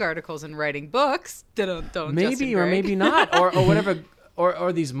blog articles and writing books. Don't maybe Justin or Greg. maybe not or whatever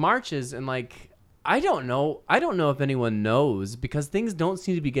or these marches and like. I don't know if anyone knows because things don't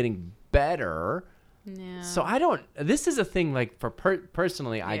seem to be getting better. Yeah. So I don't. This is a thing like for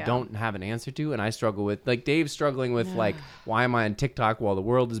personally, I Yeah. don't have an answer to, and I struggle with like Dave's struggling with like why am I on TikTok while the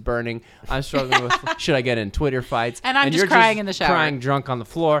world is burning? I'm struggling with should I get in Twitter fights? And I'm just you're crying in the shower. crying drunk on the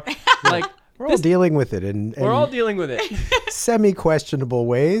floor. Like We're all dealing with it in we're all dealing with it. semi-questionable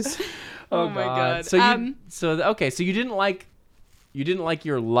ways. Oh my God. So so you didn't like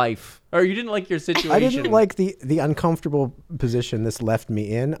your life or you didn't like your situation. I didn't like the uncomfortable position this left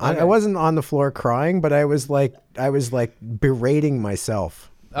me in. I Okay. wasn't on the floor crying, but I was like berating myself.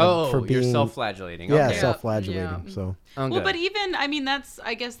 Oh, for you're being self-flagellating. yeah, Okay. self-flagellating. Yeah. So Okay. Well, but even I mean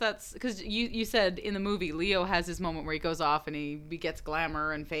I guess that's because you said in the movie Leo has his moment where he goes off and he gets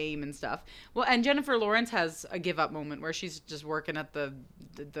glamour and fame and stuff. Well, and Jennifer Lawrence has a give up moment where she's just working at the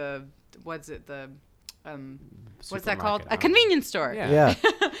what's it what's that called? Supermarket, A convenience store. Yeah.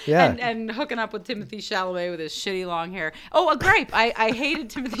 yeah. And hooking up with Timothée Chalamet with his shitty long hair. Oh, a gripe. I hated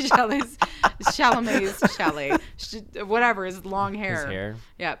Timothée Chalamet's whatever, his long hair. His hair.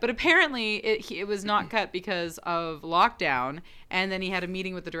 Yeah, but apparently it was not cut because of lockdown, and then he had a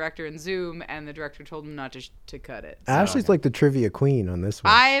meeting with the director in Zoom, and the director told him not to cut it. So Ashley's like the trivia queen on this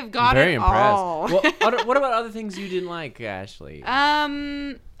one. I've got Very it impressed. all. Well, what about other things you didn't like, Ashley?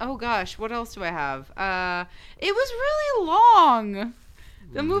 Oh gosh, what else do I have? It was really long.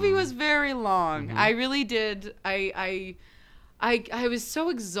 The movie was very long. I really did. I was so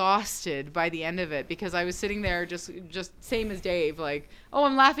exhausted by the end of it because I was sitting there just same as Dave, like, oh,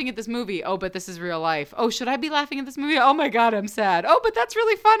 I'm laughing at this movie. Oh, but this is real life. Oh, should I be laughing at this movie? Oh my God, I'm sad. Oh, but that's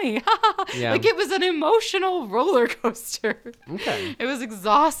really funny. Yeah. Like it was an emotional roller coaster. Okay. It was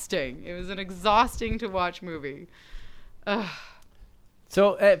exhausting. It was an exhausting to watch movie. Ugh.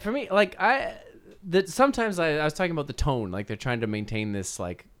 So for me, like sometimes I was talking about the tone, like they're trying to maintain this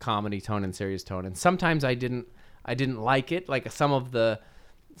like comedy tone and serious tone, and sometimes I didn't like it. Like some of the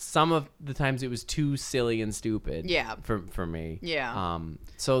times it was too silly and stupid. Yeah. For me. Yeah.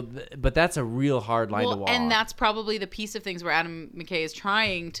 But that's a real hard line to walk. And that's probably the piece of things where Adam McKay is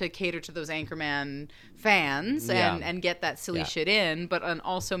trying to cater to those Anchorman fans and get that silly shit in, but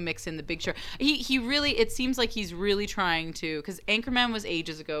also mix in the Big Short. He really, it seems like he's really trying to, because Anchorman was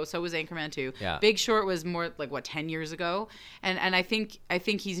ages ago, so was Anchorman 2. Yeah. Big Short was more like 10 years ago, and I think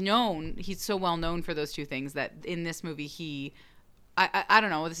he's so well known for those two things that in this movie I don't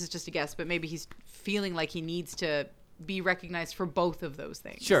know, this is just a guess, but maybe he's feeling like he needs to be recognized for both of those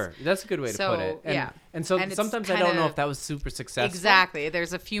things. Sure, that's a good way to put it. And, yeah. And so And it's sometimes I don't know kinda- if that was super successful. Exactly.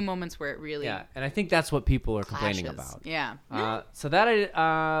 There's a few moments where it really Yeah, and I think that's what people are complaining clashes. about. Yeah. So that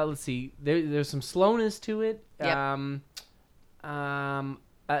let's see. There's some slowness to it. Yep.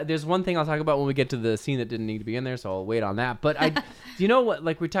 There's one thing I'll talk about when we get to the scene that didn't need to be in there, so I'll wait on that. But do you know what?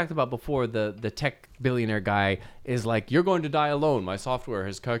 Like we talked about before, the tech billionaire guy is like, "You're going to die alone. My software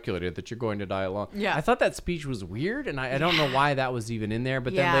has calculated that you're going to die alone." Yeah. I thought that speech was weird, and I don't know why that was even in there.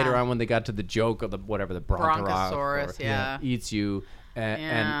 But then Yeah. later on, when they got to the joke of the Brontosaurus, yeah. eats you. And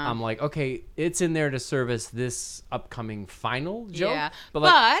Yeah. I'm like, okay, it's in there to service this upcoming final joke. Yeah. But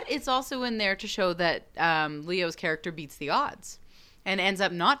like, But it's also in there to show that Leo's character beats the odds. and ends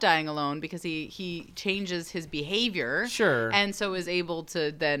up not dying alone because he changes his behavior. Sure. And so is able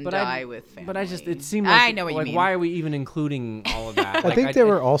to then die with family. But it seemed like, I know what you mean. why are we even including all of that? I think they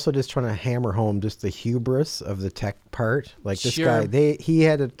were also just trying to hammer home just the hubris of the tech part. Like this Sure. guy, he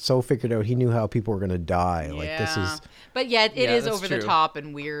had it so figured out. He knew how people were going to die. Like this is. But yet it is that's over the true. top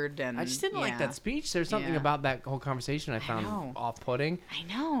and weird, and I just didn't like that speech. There's something Yeah. about that whole conversation I found know. off-putting. I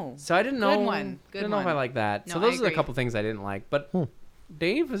know. So I didn't know. Good one. Good didn't know if I one. like that. No, so I those are the agree. couple things I didn't like. But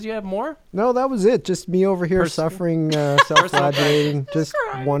Dave, does you have more? No, that was it. Just me over here suffering, self-flagellating, just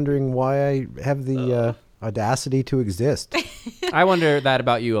wondering why I have the audacity to exist. I wonder that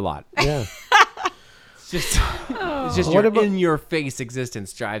about you a lot. Yeah. It's just What your about- in-your-face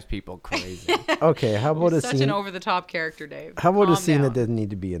existence drives people crazy. Okay. How about a Such scene? an over-the-top character, Dave. How about a Calm scene that down. didn't need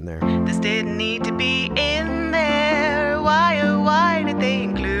to be in there? This didn't need to be in there. Why, oh, why did they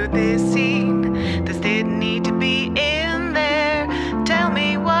include this scene? This didn't need to be in there. Tell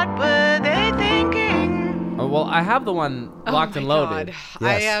me, what were they thinking? Oh, well, I have the one locked and my loaded. God.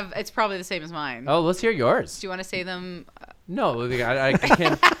 I Yes. have. It's probably the same as mine. Oh, let's hear yours. Do you want to say them? No, I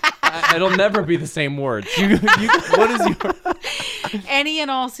can't. It'll never be the same words. What is your? Any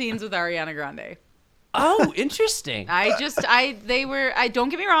and all scenes with Ariana Grande. Oh, interesting. Don't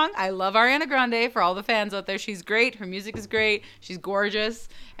get me wrong. I love Ariana Grande. For all the fans out there, she's great. Her music is great. She's gorgeous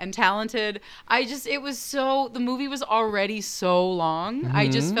and talented. The movie was already so long. I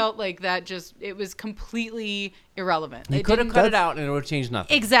just felt like it was completely irrelevant. You It could have didn't- cut it out and it would have changed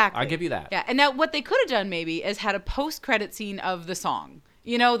nothing. Exactly. I'll give you that. Yeah. And now what they could have done maybe is had a post-credit scene of the song.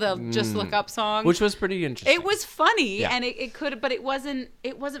 You know, the Just Look Up song. Which was pretty interesting. it was funny, Yeah. and it could, but it wasn't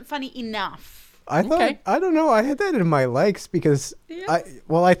funny enough. I thought Okay. I don't know. I had that in my likes because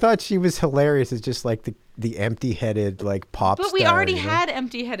I thought she was hilarious. It's just like the empty-headed like pop But star. we already you know? had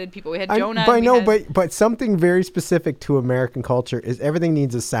empty-headed people. We had I Jonah. but I and we know, had- but something very specific to American culture is everything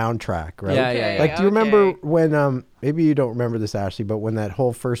needs a soundtrack, right? Yeah, yeah, yeah. Like, do you remember Okay. when maybe you don't remember this, Ashley, but when that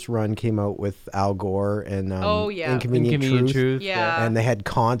whole first run came out with Al Gore and Oh, yeah. Inconvenient Truth, Yeah. and they had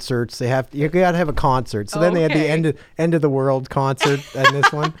concerts. You got to have a concert. So then they had the Okay. end of the world concert and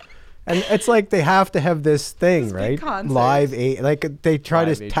this one. And it's like they have to have this thing, big right? concert. Live aid. Like they try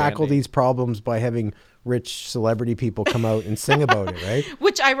Live to aid tackle branding. these problems by having rich celebrity people come out and sing about it, right?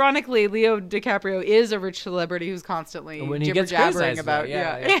 Which, ironically, Leo DiCaprio is a rich celebrity who's constantly When he jibber gets jabbering criticized about. for it,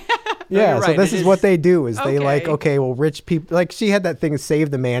 yeah. Yeah, you're so right, this it is what is- they do is they like, Okay. okay, well, rich people, like she had that thing, save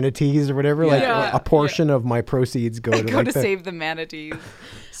the manatees or whatever, like Yeah. a portion of my proceeds go to Go like to the, save the manatees.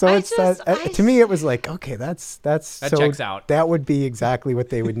 so I it's just- that, I to me it was like, okay, that's That so checks out. that would be exactly what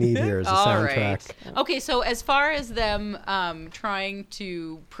they would need here as a All soundtrack. right. Okay, so as far as them trying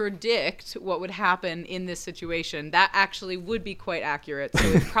to predict what would happen in this situation, that actually would be quite accurate. So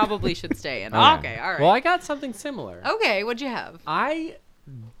it probably should stay in. Okay, all right. Well, I got something similar. Okay, what'd you have? I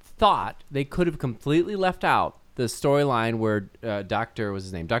thought they could have completely left out the storyline where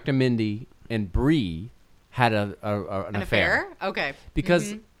Dr. Mindy and Bree had an An affair? Okay.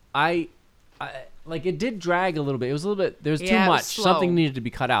 because I like it did drag a little bit. It was a little bit. There was Yeah, too it was much. slow. Something needed to be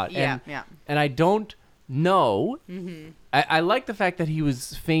cut out. Yeah, and, yeah. And I don't know. I like the fact that he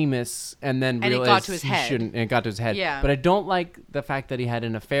was famous and then And it got realized to his he head. shouldn't. And it got to his head. Yeah. But I don't like the fact that he had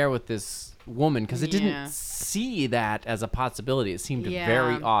an affair with this woman because it Yeah. didn't see that as a possibility. It seemed Yeah.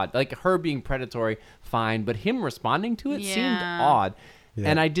 very odd. Like her being predatory, fine, but him responding to it seemed Yeah. odd. Yeah.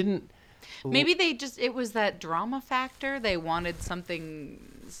 And I didn't. Maybe it was that drama factor. They wanted something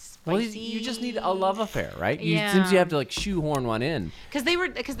Well, spicy. you just need a love affair, right? Yeah. Seems you have to like shoehorn one in. Because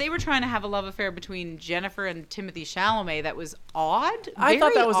they were trying to have a love affair between Jennifer and Timothy Chalamet. That was odd. I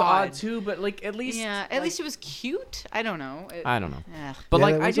thought Very that was odd too, but like at least Yeah, at least it was cute. I don't know. I don't know. Ugh. But Yeah,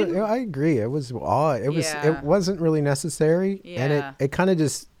 like it I was didn't. I agree. It was odd. Yeah. It wasn't really necessary, and Yeah. it kind of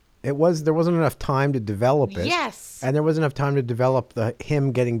just there wasn't enough time to develop it. Yes. And there wasn't enough time to develop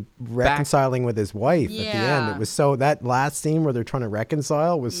him getting reconciling with his wife at the end. Yeah. It was so that last scene where they're trying to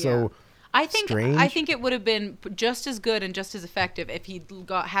reconcile was so I think strange. it would have been just as good and just as effective if he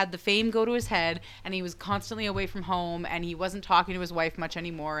had the fame go to his head and he was constantly away from home and he wasn't talking to his wife much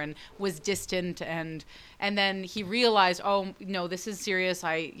anymore and was distant and then he realized, oh no, this is serious.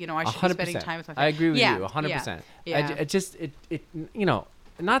 I should be spending 100%. time with my I family. agree with Yeah, you 100%. Yeah. It just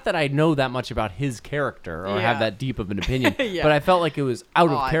not that I know that much about his character or Yeah. have that deep of an opinion, Yeah. but I felt like it was out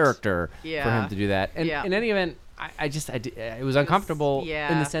of Odd. character for Yeah. him to do that. And Yeah. in any event, it was uncomfortable in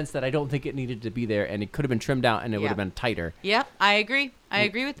yeah. the sense that I don't think it needed to be there, and it could have been trimmed out, and it would Yeah. have been tighter. Yep, I agree. I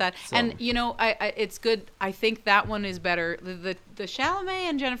agree with that. So- And it's good. I think that one is better. The Chalamet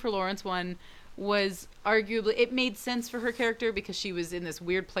and Jennifer Lawrence one was arguably, it made sense for her character because she was in this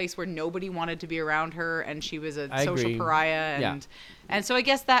weird place where nobody wanted to be around her, and she was a I social agree. pariah, Yeah. and so I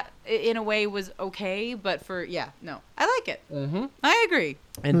guess that in a way was okay, but I like it. Mm-hmm. I agree.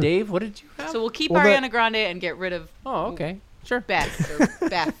 And Dave, what did you have? So we'll keep Well, Ariana Grande and get rid of Oh, okay. Sure.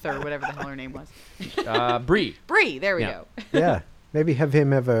 Beth or whatever the hell her name was. Brie. Brie, there we Yeah. go. Yeah. Maybe have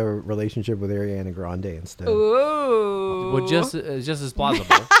him have a relationship with Ariana Grande instead. Ooh. Well, just as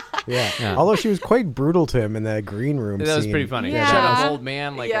plausible. Yeah. Yeah. Although she was quite brutal to him in that green room That was scene. pretty funny. Yeah. Shut up, old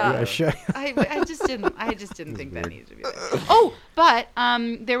man. Like, Yeah. Yeah, sure. I just didn't think that needed to be there. Oh, but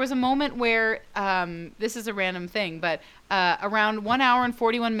there was a moment where this is a random thing, but around 1 hour and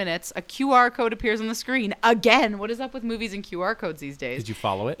 41 minutes, a QR code appears on the screen. Again, what is up with movies and QR codes these days? did you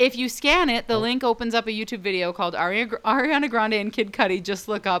follow it? If you scan it, the link opens up a YouTube video called Ariana Grande and Kid Cudi Just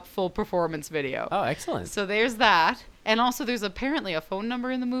Look Up Full Performance Video. Oh, excellent. So there's that. And also there's apparently a phone number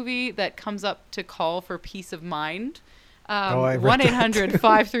in the movie that comes up to call for peace of mind. I read that.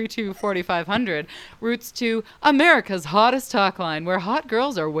 1-800-532-4500 routes to America's hottest talk line where hot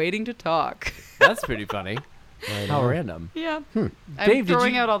girls are waiting to talk. That's pretty funny. How random. Yeah. Dave, I'm did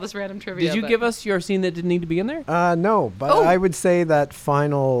throwing you- out all this random trivia. Did you but- give us your scene that didn't need to be in there? No, but Oh. I would say that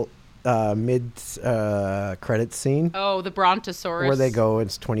final mid credit scene Oh, the Brontosaurus. where they go,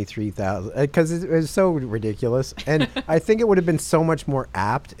 it's 23,000 because it was so ridiculous, and I think it would have been so much more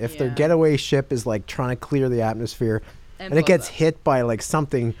apt if their Yeah. getaway ship is like trying to clear the atmosphere. And And it blows gets up. hit by like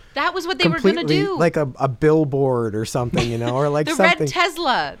something That was what they were going to completely do. like a billboard or something, you know, or like the something. red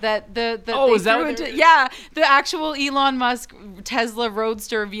Tesla that Oh, they is that threw what into, they're- yeah, the actual Elon Musk Tesla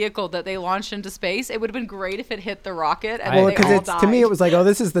Roadster vehicle that they launched into space. It would have been great if it hit the rocket and Well, they because all it's died. to me, it was like, oh,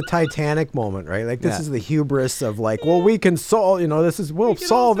 this is the Titanic moment, right? Like this Yeah. is the hubris of like, well, we can solve, you know, we'll can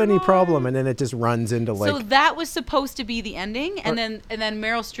solve all any survive. problem, and then it just runs into like, so that was supposed to be the ending, and then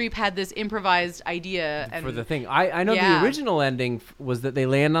Meryl Streep had this improvised idea and For the thing. I know Yeah. the original ending was that they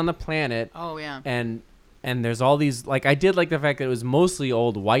land on the planet. Oh yeah. And there's all these, like, I did like the fact that it was mostly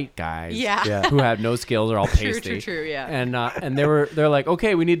old white guys. Yeah. Yeah. Who had no skills or all True, pasty. true, yeah. And they're like,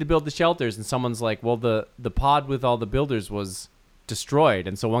 okay, we need to build the shelters, and someone's like, well, the pod with all the builders was destroyed,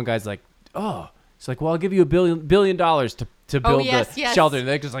 and so one guy's like, oh, it's like, well, I'll give you $1 billion to build yes, the yes. shelter, and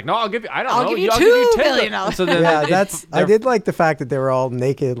they're just like, no, I'll give you I'll give you $2 $2 billion. billion. So then yeah, they- I they're- did like the fact that they were all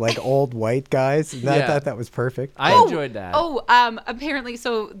naked, like old white guys. And I Yeah. thought that was perfect. I enjoyed that. Apparently,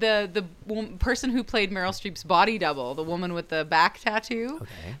 so the person who played Meryl Streep's body double, the woman with the back tattoo,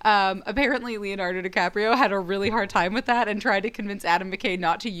 apparently Leonardo DiCaprio had a really hard time with that and tried to convince Adam McKay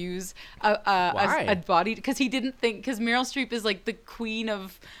not to use Why? a body because he didn't think because Meryl Streep is like the queen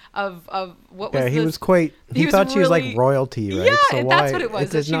of what was Yeah, he this- was quite. He was thought she was like really- royalty, right? Yeah, so and why, that's what it was,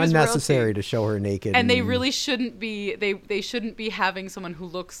 that It's she was unnecessary royalty. to show her naked. and they really shouldn't be they shouldn't be having someone who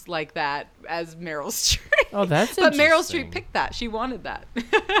looks like that as Meryl Streep. Oh, that's But Meryl interesting. Streep picked that. She wanted that.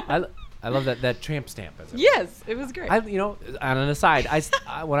 I love that tramp stamp. As it were. Yes, it was great. On an aside,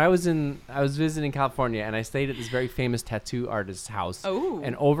 when I was visiting California, and I stayed at this very famous tattoo artist's house. Oh.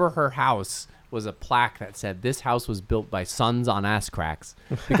 And over her house was a plaque that said, "This house was built by sons on ass cracks,"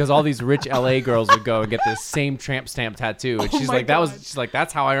 because all these rich LA girls would go and get this same tramp stamp tattoo, and she's my like, God. she's like,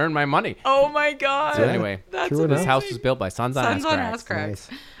 "That's how I earned my money." Oh my god. So anyway, That's true enough. this house was built by sons on Sons ass on cracks. ass cracks.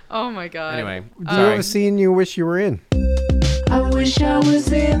 Nice. Oh my god. Anyway, Do you sorry. have a scene you wish you were in? I wish I was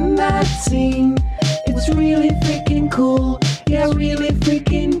in that scene. It's really freaking cool. Yeah, really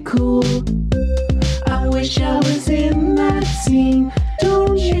freaking cool. I wish I was in that scene.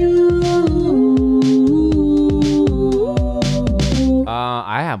 Don't you?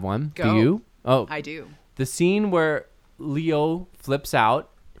 I have one. Go. Do you? Oh, I do. the scene where Leo flips out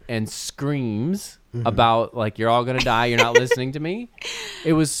and screams about like, "You're all gonna die. You're not listening to me."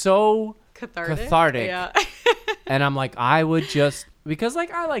 It was so cathartic. Yeah. And I'm like, I would just, because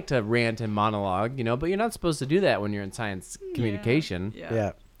like I like to rant and monologue, but you're not supposed to do that when you're in science communication. Yeah.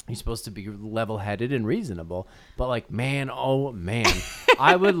 Yeah. You're supposed to be level-headed and reasonable. But like, man, oh man,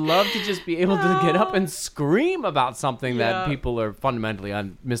 I would love to just be able to get up and scream about something Yeah. that people are fundamentally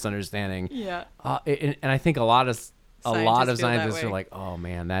misunderstanding. Yeah. And I think a lot of Scientists feel that scientists are way. like, oh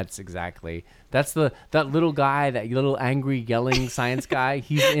man, that's that little guy, that little angry yelling science guy.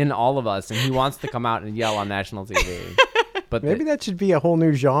 He's in all of us, and he wants to come out and yell on national TV. But Maybe that should be a whole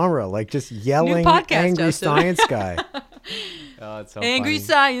new genre, like just yelling podcast, angry Justin. science guy. oh, it's so Angry funny.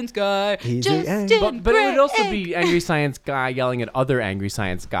 science guy. He's Justin But it would also Gray. be angry science guy yelling at other angry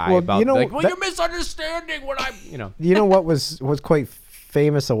science guy Well, about you know, like, well, that- you're misunderstanding what I'm. You know what was quite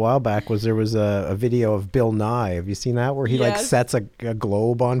famous a while back was there was a video of Bill Nye. Have you seen that where he like Yes. sets a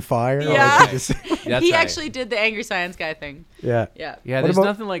globe on fire? Yeah. Like, he just- That's he right. actually did the angry science guy thing. yeah. Yeah. Yeah, What there's about-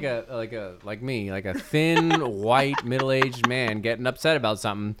 nothing like me, like a thin, white, middle-aged man getting upset about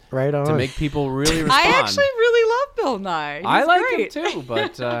something Right on. to make people really respond. I actually really love Bill Nye. He's I like great. him too,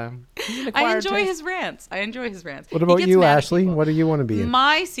 but he's an I acquired enjoy taste. his rants. What He about gets you, mad at Ashley? people. What do you want to be in?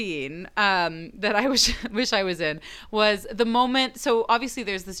 My scene that I wish I was in was the moment. So obviously,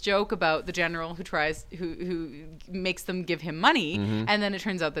 there's this joke about the general who makes them give him money, and then it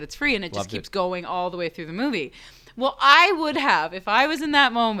turns out that it's free, and it just Loved it. keeps going all the way through the movie. Well, I would have, if I was in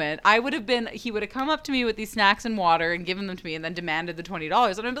that moment, I would have been. He would have come up to me with these snacks and water and given them to me, and then demanded the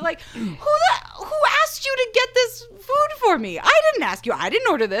 $20, and I'd be like, "Who asked you to get this food for me? I didn't ask you. I didn't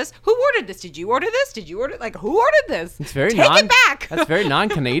order this. Who ordered this? Did you order this? Did you order? Like, who ordered this? It's very Take it back." That's very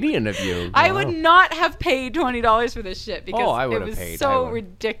non-Canadian of you. I would not have paid $20 for this shit because I would it have was paid. I so would.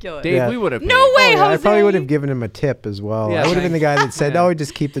 ridiculous. Dave, Yeah. we would have. No paid. way, Oh, yeah, I Jose. probably would have given him a tip as well. Yeah, I would have been the guy that said, Yeah. "Oh,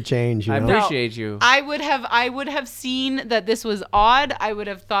 just keep the change." You I know? appreciate you. I would have seen that this was odd. I would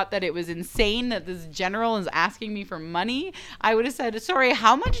have thought that it was insane that this general is asking me for money. I would have said, "Sorry,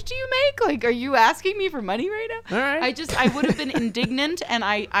 how much do you make? Like, are you asking me for money right now?" All right. I would have been indignant, and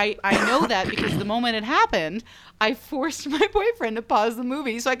I know that because the moment it happened, I forced my boyfriend to pause the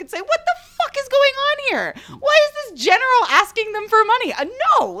movie so I could say, "What the fuck is going on here? Why is this general asking them for money?"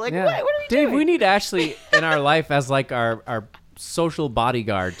 No, like Yeah. what are we Dave, doing? we need Ashley in our life as like our social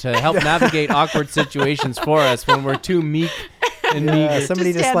bodyguard to help navigate awkward situations for us when we're too meek and Yeah, meager.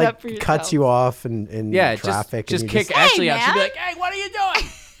 somebody just stand like up for cuts yourself. you off in Yeah, traffic. just and you kick Ashley out. She'd be man. like, "Hey, what are you doing?"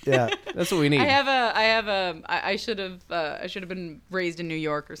 Yeah. That's what we need. I should have been raised in New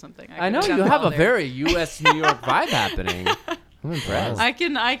York or something. I know could've you done have well a there. very U.S. New York vibe happening. I'm impressed. I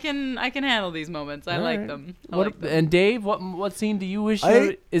can handle these moments. I All like right. them. And Dave, what scene do you wish?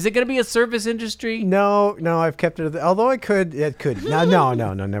 I- Is it going to be a service industry? No, I've kept it. Although it could. No,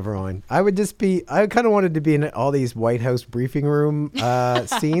 never mind. I kind of wanted to be in all these White House briefing room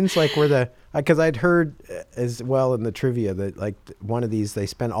scenes, like where because I'd heard as well in the trivia that like one of these they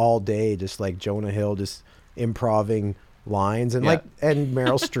spent all day just like Jonah Hill just improving lines and Yeah. and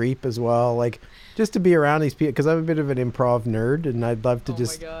Meryl Streep as well, like just to be around these people because I'm a bit of an improv nerd and I'd love to Oh my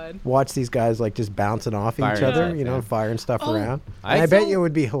just God. watch these guys like just bouncing off each Firing other, stuff, you know, yeah. firing stuff Oh, around. I And I bet so- you it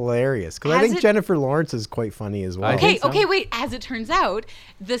would be hilarious because I Has think it- Jennifer Lawrence is quite funny as well. I Okay, think so. okay, wait. As it turns out,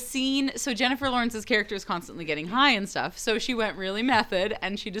 the scene. So Jennifer Lawrence's character is constantly getting high and stuff. So she went really method,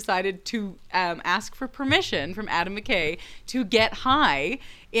 and she decided to ask for permission from Adam McKay to get high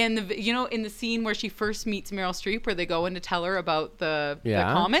in the scene where she first meets Meryl Streep, where they go in to tell her about the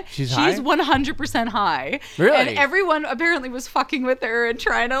Yeah. comet. She's high? 100% high. Really? And everyone apparently was fucking with her and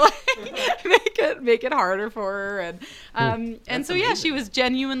trying to like make it harder for her. And so yeah, she was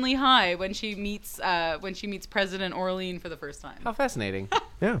genuinely high when she meets President Orlean for the first time. How fascinating.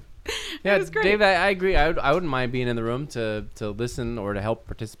 Yeah. Yeah, was great. Dave, I agree. I wouldn't mind being in the room to listen or to help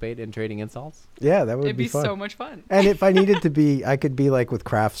participate in trading insults. Yeah, that would It'd be fun. so much fun. And if I needed to be, I could be like with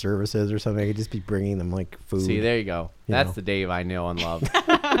craft services or something. I could just be bringing them like food. See, there you go. You That's know. the Dave I know and love.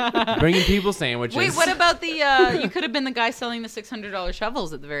 Bringing people sandwiches. Wait, what about the? You could have been the guy selling the $600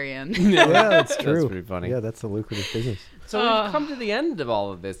 shovels at the very end. Yeah, that's That's true. pretty funny. Yeah, that's a lucrative business. So we've come to the end of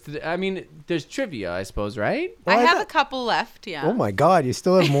all of this. I mean, there's trivia, I suppose, right? I Well, I have thought- a couple left. Yeah. Oh my God, you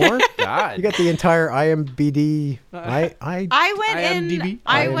still have more? God. You got the entire IMBD. I went IMDb? in.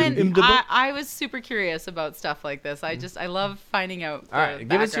 I went. IMDb? I was super curious about stuff like this. I love finding out. All right,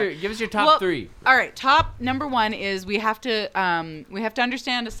 give us your top Well, three. All right, top number one is we have to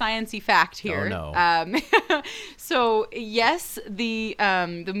understand a sciencey fact here. Oh, no. So yes, the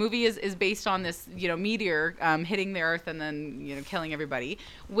movie is based on this meteor hitting the Earth and then killing everybody.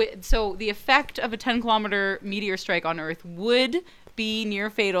 So the effect of a 10-kilometer meteor strike on Earth would be near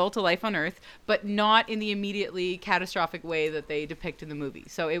fatal to life on Earth, but not in the immediately catastrophic way that they depict in the movie.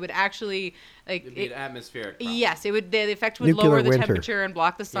 So it would actually It'd be an atmospheric problem. Yes, it would. The effect would Nuclear lower the winter. temperature and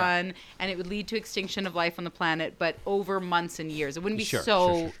block the sun, and it would lead to extinction of life on the planet, but over months and years. It wouldn't be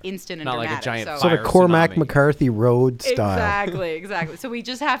Sure. instant and Not like a dramatic. giant so. sort of fire Cormac tsunami. McCarthy Road style. Exactly. So we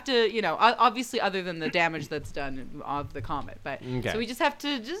just have to, obviously, other than the damage that's done of the comet, but Okay. so we just have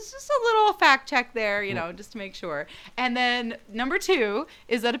to just a little fact check there, just to make sure. And then number two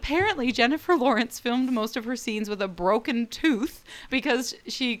is that apparently Jennifer Lawrence filmed most of her scenes with a broken tooth because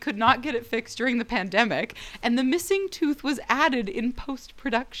she could not get it fixed during the pandemic, and the missing tooth was added in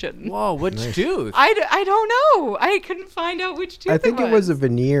post-production. Whoa, which tooth? I don't know. I couldn't find out which tooth I think it it was a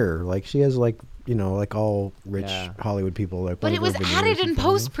veneer. Like she has like like all rich Yeah. Hollywood people. That But it was added in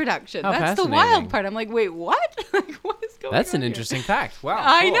post-production. How That's the fascinating. wild part. I'm like, wait, what? Like, what is going That's on an here? interesting fact. Wow.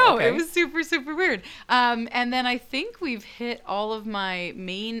 I cool, know. okay. It was super, super weird. And then I think we've hit all of my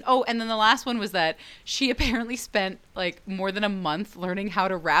main. Oh, and then the last one was that she apparently spent like more than a month learning how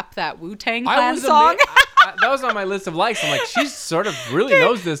to rap that Wu-Tang Clan song. That was on my list of likes. I'm like, she sort of really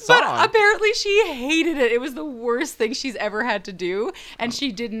knows this song. But apparently she hated it. It was the worst thing she's ever had to do, and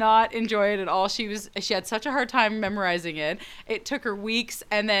she did not enjoy it at all. She had such a hard time memorizing it. It took her weeks,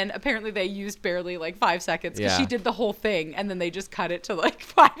 and then apparently they used barely like 5 seconds because Yeah. she did the whole thing, and then they just cut it to like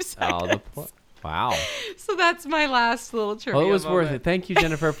 5 seconds. Wow. So that's my last little trivia. Well, it was worth moment. it. Thank you,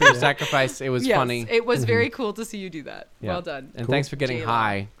 Jennifer, for your sacrifice. It was Yes, funny. It was very cool to see you do that. Yeah. Well done. And thanks for getting J-Lo.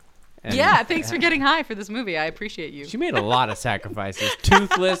 high. And Yeah, thanks for getting high for this movie. I appreciate you. She made a lot of sacrifices.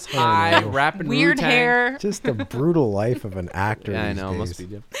 Toothless, high, no. rapping Weird Wu-Tang. hair. Just the brutal life of an actor. Yeah, I these know. It must days.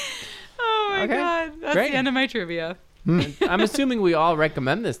 be different. Oh my Okay, god, that's great. the end of my trivia. I'm assuming we all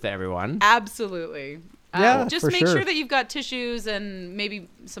recommend this to everyone. Absolutely. Yeah, just for make sure sure. that you've got tissues and maybe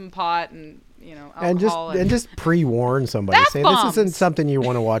some pot and And just alcohol and just pre-warn somebody. Bath Say this isn't bombs. something you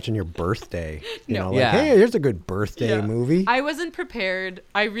want to watch on your birthday. You No. know, like, Yeah. hey, here's a good birthday Yeah. movie. I wasn't prepared.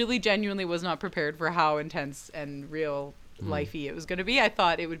 I really genuinely was not prepared for how intense and real lifey it was going to be. I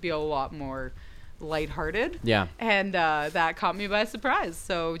thought it would be a lot more lighthearted. Yeah. And that caught me by surprise.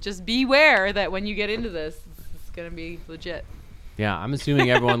 So just beware that when you get into this, it's going to be legit. Yeah, I'm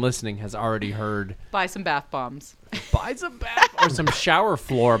assuming everyone listening has already heard Buy some bath bombs. buy some bath or some shower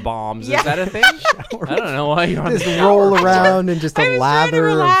floor bombs. Yeah. Is that a thing? I don't know why you're on Just the roll around and just I a was trying to lather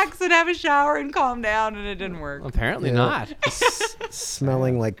of relax and have a shower and calm down, and it didn't work. Apparently Yeah. not.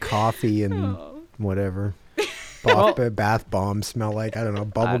 smelling like coffee and Oh. whatever. Well- Bath bombs smell like, I don't know,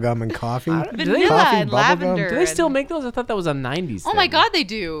 bubblegum and coffee. Do they- Vanilla Coffee, and bubblegum? lavender. Do they still and- make those? I thought that was a 90s Oh thing. my God, they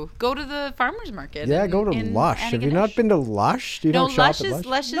do. Go to the farmer's market. Yeah, in- go to in Lush. Have you Antigonish. not been to Lush? Do you No, don't shop Lush at is Lush?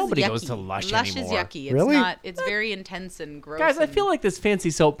 Lush is Nobody yucky. goes to Lush Lush anymore. is yucky. It's Really? not. It's very intense and gross. Guys, I and- feel like this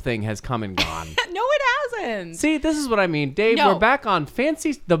fancy soap thing has come and gone. no, it hasn't. See, this is what I mean. Dave, No. we're back on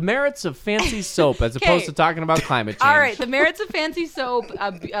the merits of fancy soap as opposed to talking about climate change. All right, the merits of fancy soap.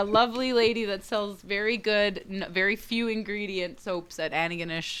 A lovely lady that sells very good, very few ingredient soaps at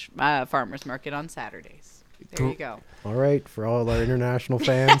Antigonish Farmers Market on Saturdays. There you go. All right, for all our international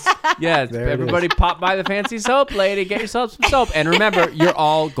fans. Yeah, There it everybody pop by the fancy soap lady, get yourself some soap. And remember, you're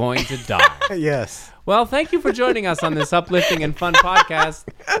all going to die. Yes. Well, thank you for joining us on this uplifting and fun podcast.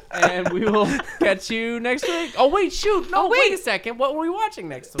 And we will catch you next week. Oh, wait, shoot. No, Oh, wait wait. a second. What were we watching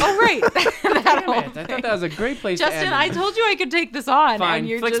next week? Oh, right. That Damn whole it. I thing. thought that was a great place to Justin, end. I told you I could take this on. Fine, And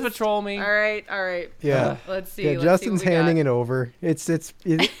you're Flix just... Patrol me. All right. Yeah. Let's see. Yeah, let's Justin's see what we handing got. it over. It's I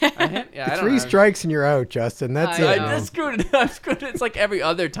don't three know. strikes and you're out, Justin. That's I it. know. I just screwed it. I screwed it. It's like every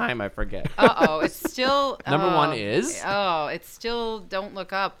other time I forget. Uh-oh, it's still... Number one is? Oh, it's still Don't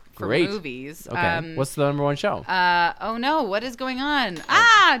Look Up for Great. movies. Okay. What's the number one show? Oh no, what is going on?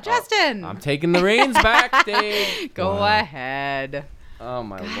 Justin! I'm taking the reins back, Dave. Go ahead. Oh,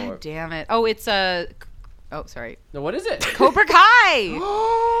 my God Lord. damn it. Oh, it's a... Oh, sorry. No, what is it? Cobra Kai!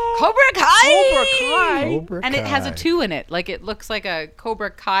 Cobra Kai! Cobra Kai. Cobra And it has a Kai. 2 in it. Like, it looks like a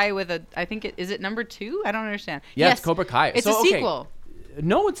Cobra Kai with a... I think is it number 2? I don't understand. Yeah, yes, it's Cobra Kai. It's So, a okay. sequel.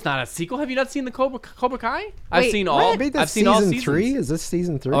 No, it's not a sequel. Have you not seen the Cobra Kai? I've Wait, seen what? all. Maybe I've that's seen all season seasons. 3. Is this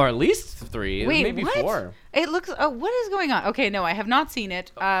season 3? Or at least 3. Wait, maybe what? 4. It looks... Oh, what is going on? Okay, no, I have not seen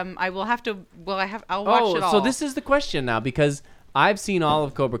it. I will have to... Well, I'll watch it all. So this is the question now because I've seen all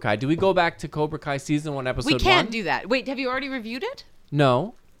of Cobra Kai. Do we go back to Cobra Kai season 1, episode 1? We can't do that. Wait, have you already reviewed it?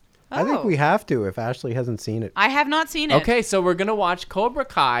 No. I think Oh. we have to if Ashley hasn't seen it. I have not seen it. Okay, so we're gonna watch Cobra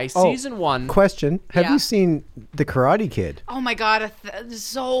Kai Oh, season 1. Question: have Yeah. you seen The Karate Kid? Oh my god,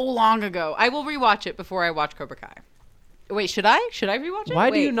 so long ago. I will rewatch it before I watch Cobra Kai. Wait, should I? Should I rewatch it? Why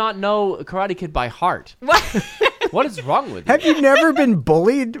do Wait. you not know Karate Kid by heart? What? What is wrong with you? Have you never been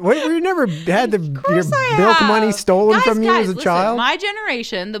bullied? Were you never had your course I milk have. money stolen Guys, from you as a listen, child? My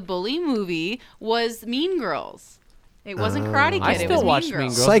generation, the bully movie was Mean Girls. It wasn't Karate Kid. I it still was watch Mean Mean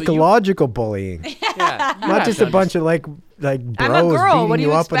Girls. Girls. but you- Psychological bullying, Yeah, you not have just to a bunch of like I'm a bros girl, what beating do you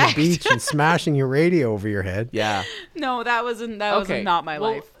you up on the expect? beach and smashing your radio over your head. Yeah. No, that wasn't. That Okay, was not my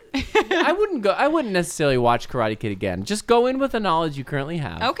well, life. I wouldn't necessarily watch Karate Kid again. Just go in with the knowledge you currently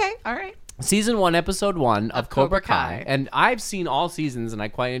have. Okay, all right. Season 1, episode 1 of Cobra Cobra Kai. Kai. And I've seen all seasons and I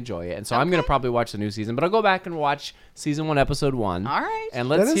quite enjoy it. And so I'm going to probably watch the new season, but I'll go back and watch season 1, episode 1. All right. And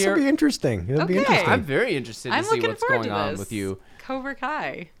This let's will hear. be interesting. It'll be Okay. interesting. I'm very interested to I'm see looking what's forward going to on this. with you. Cobra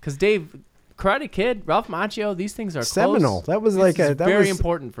Kai. Because Dave, Karate Kid, Ralph Macchio, these things are Seminal. close. That was This like is a that very was,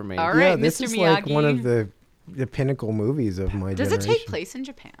 important for me. All Yeah, right, this Mr. is like one Miyagi. of the pinnacle movies of my Does generation. it take place in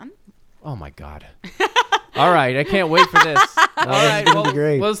Japan? Oh my God. All right, I can't wait for this. All right, gonna be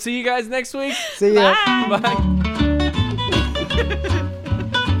great. we'll see you guys next week. See ya. Bye.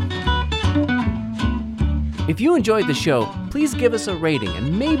 If you enjoyed the show, please give us a rating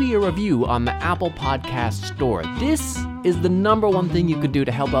and maybe a review on the Apple Podcast Store. This is the number one thing you could do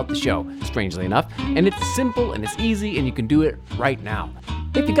to help out the show, strangely enough. And it's simple and it's easy and you can do it right now.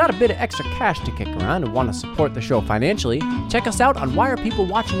 If you got a bit of extra cash to kick around and want to support the show financially, check us out on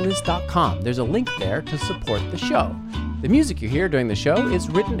whyarpeoplewatchingthis.com. There's a link there to support the show. The music you hear during the show is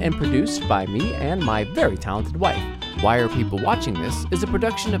written and produced by me and my very talented wife. Why Are People Watching This is a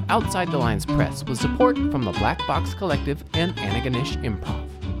production of Outside the Lines Press with support from the Black Box Collective and Antigonish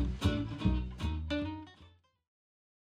Improv.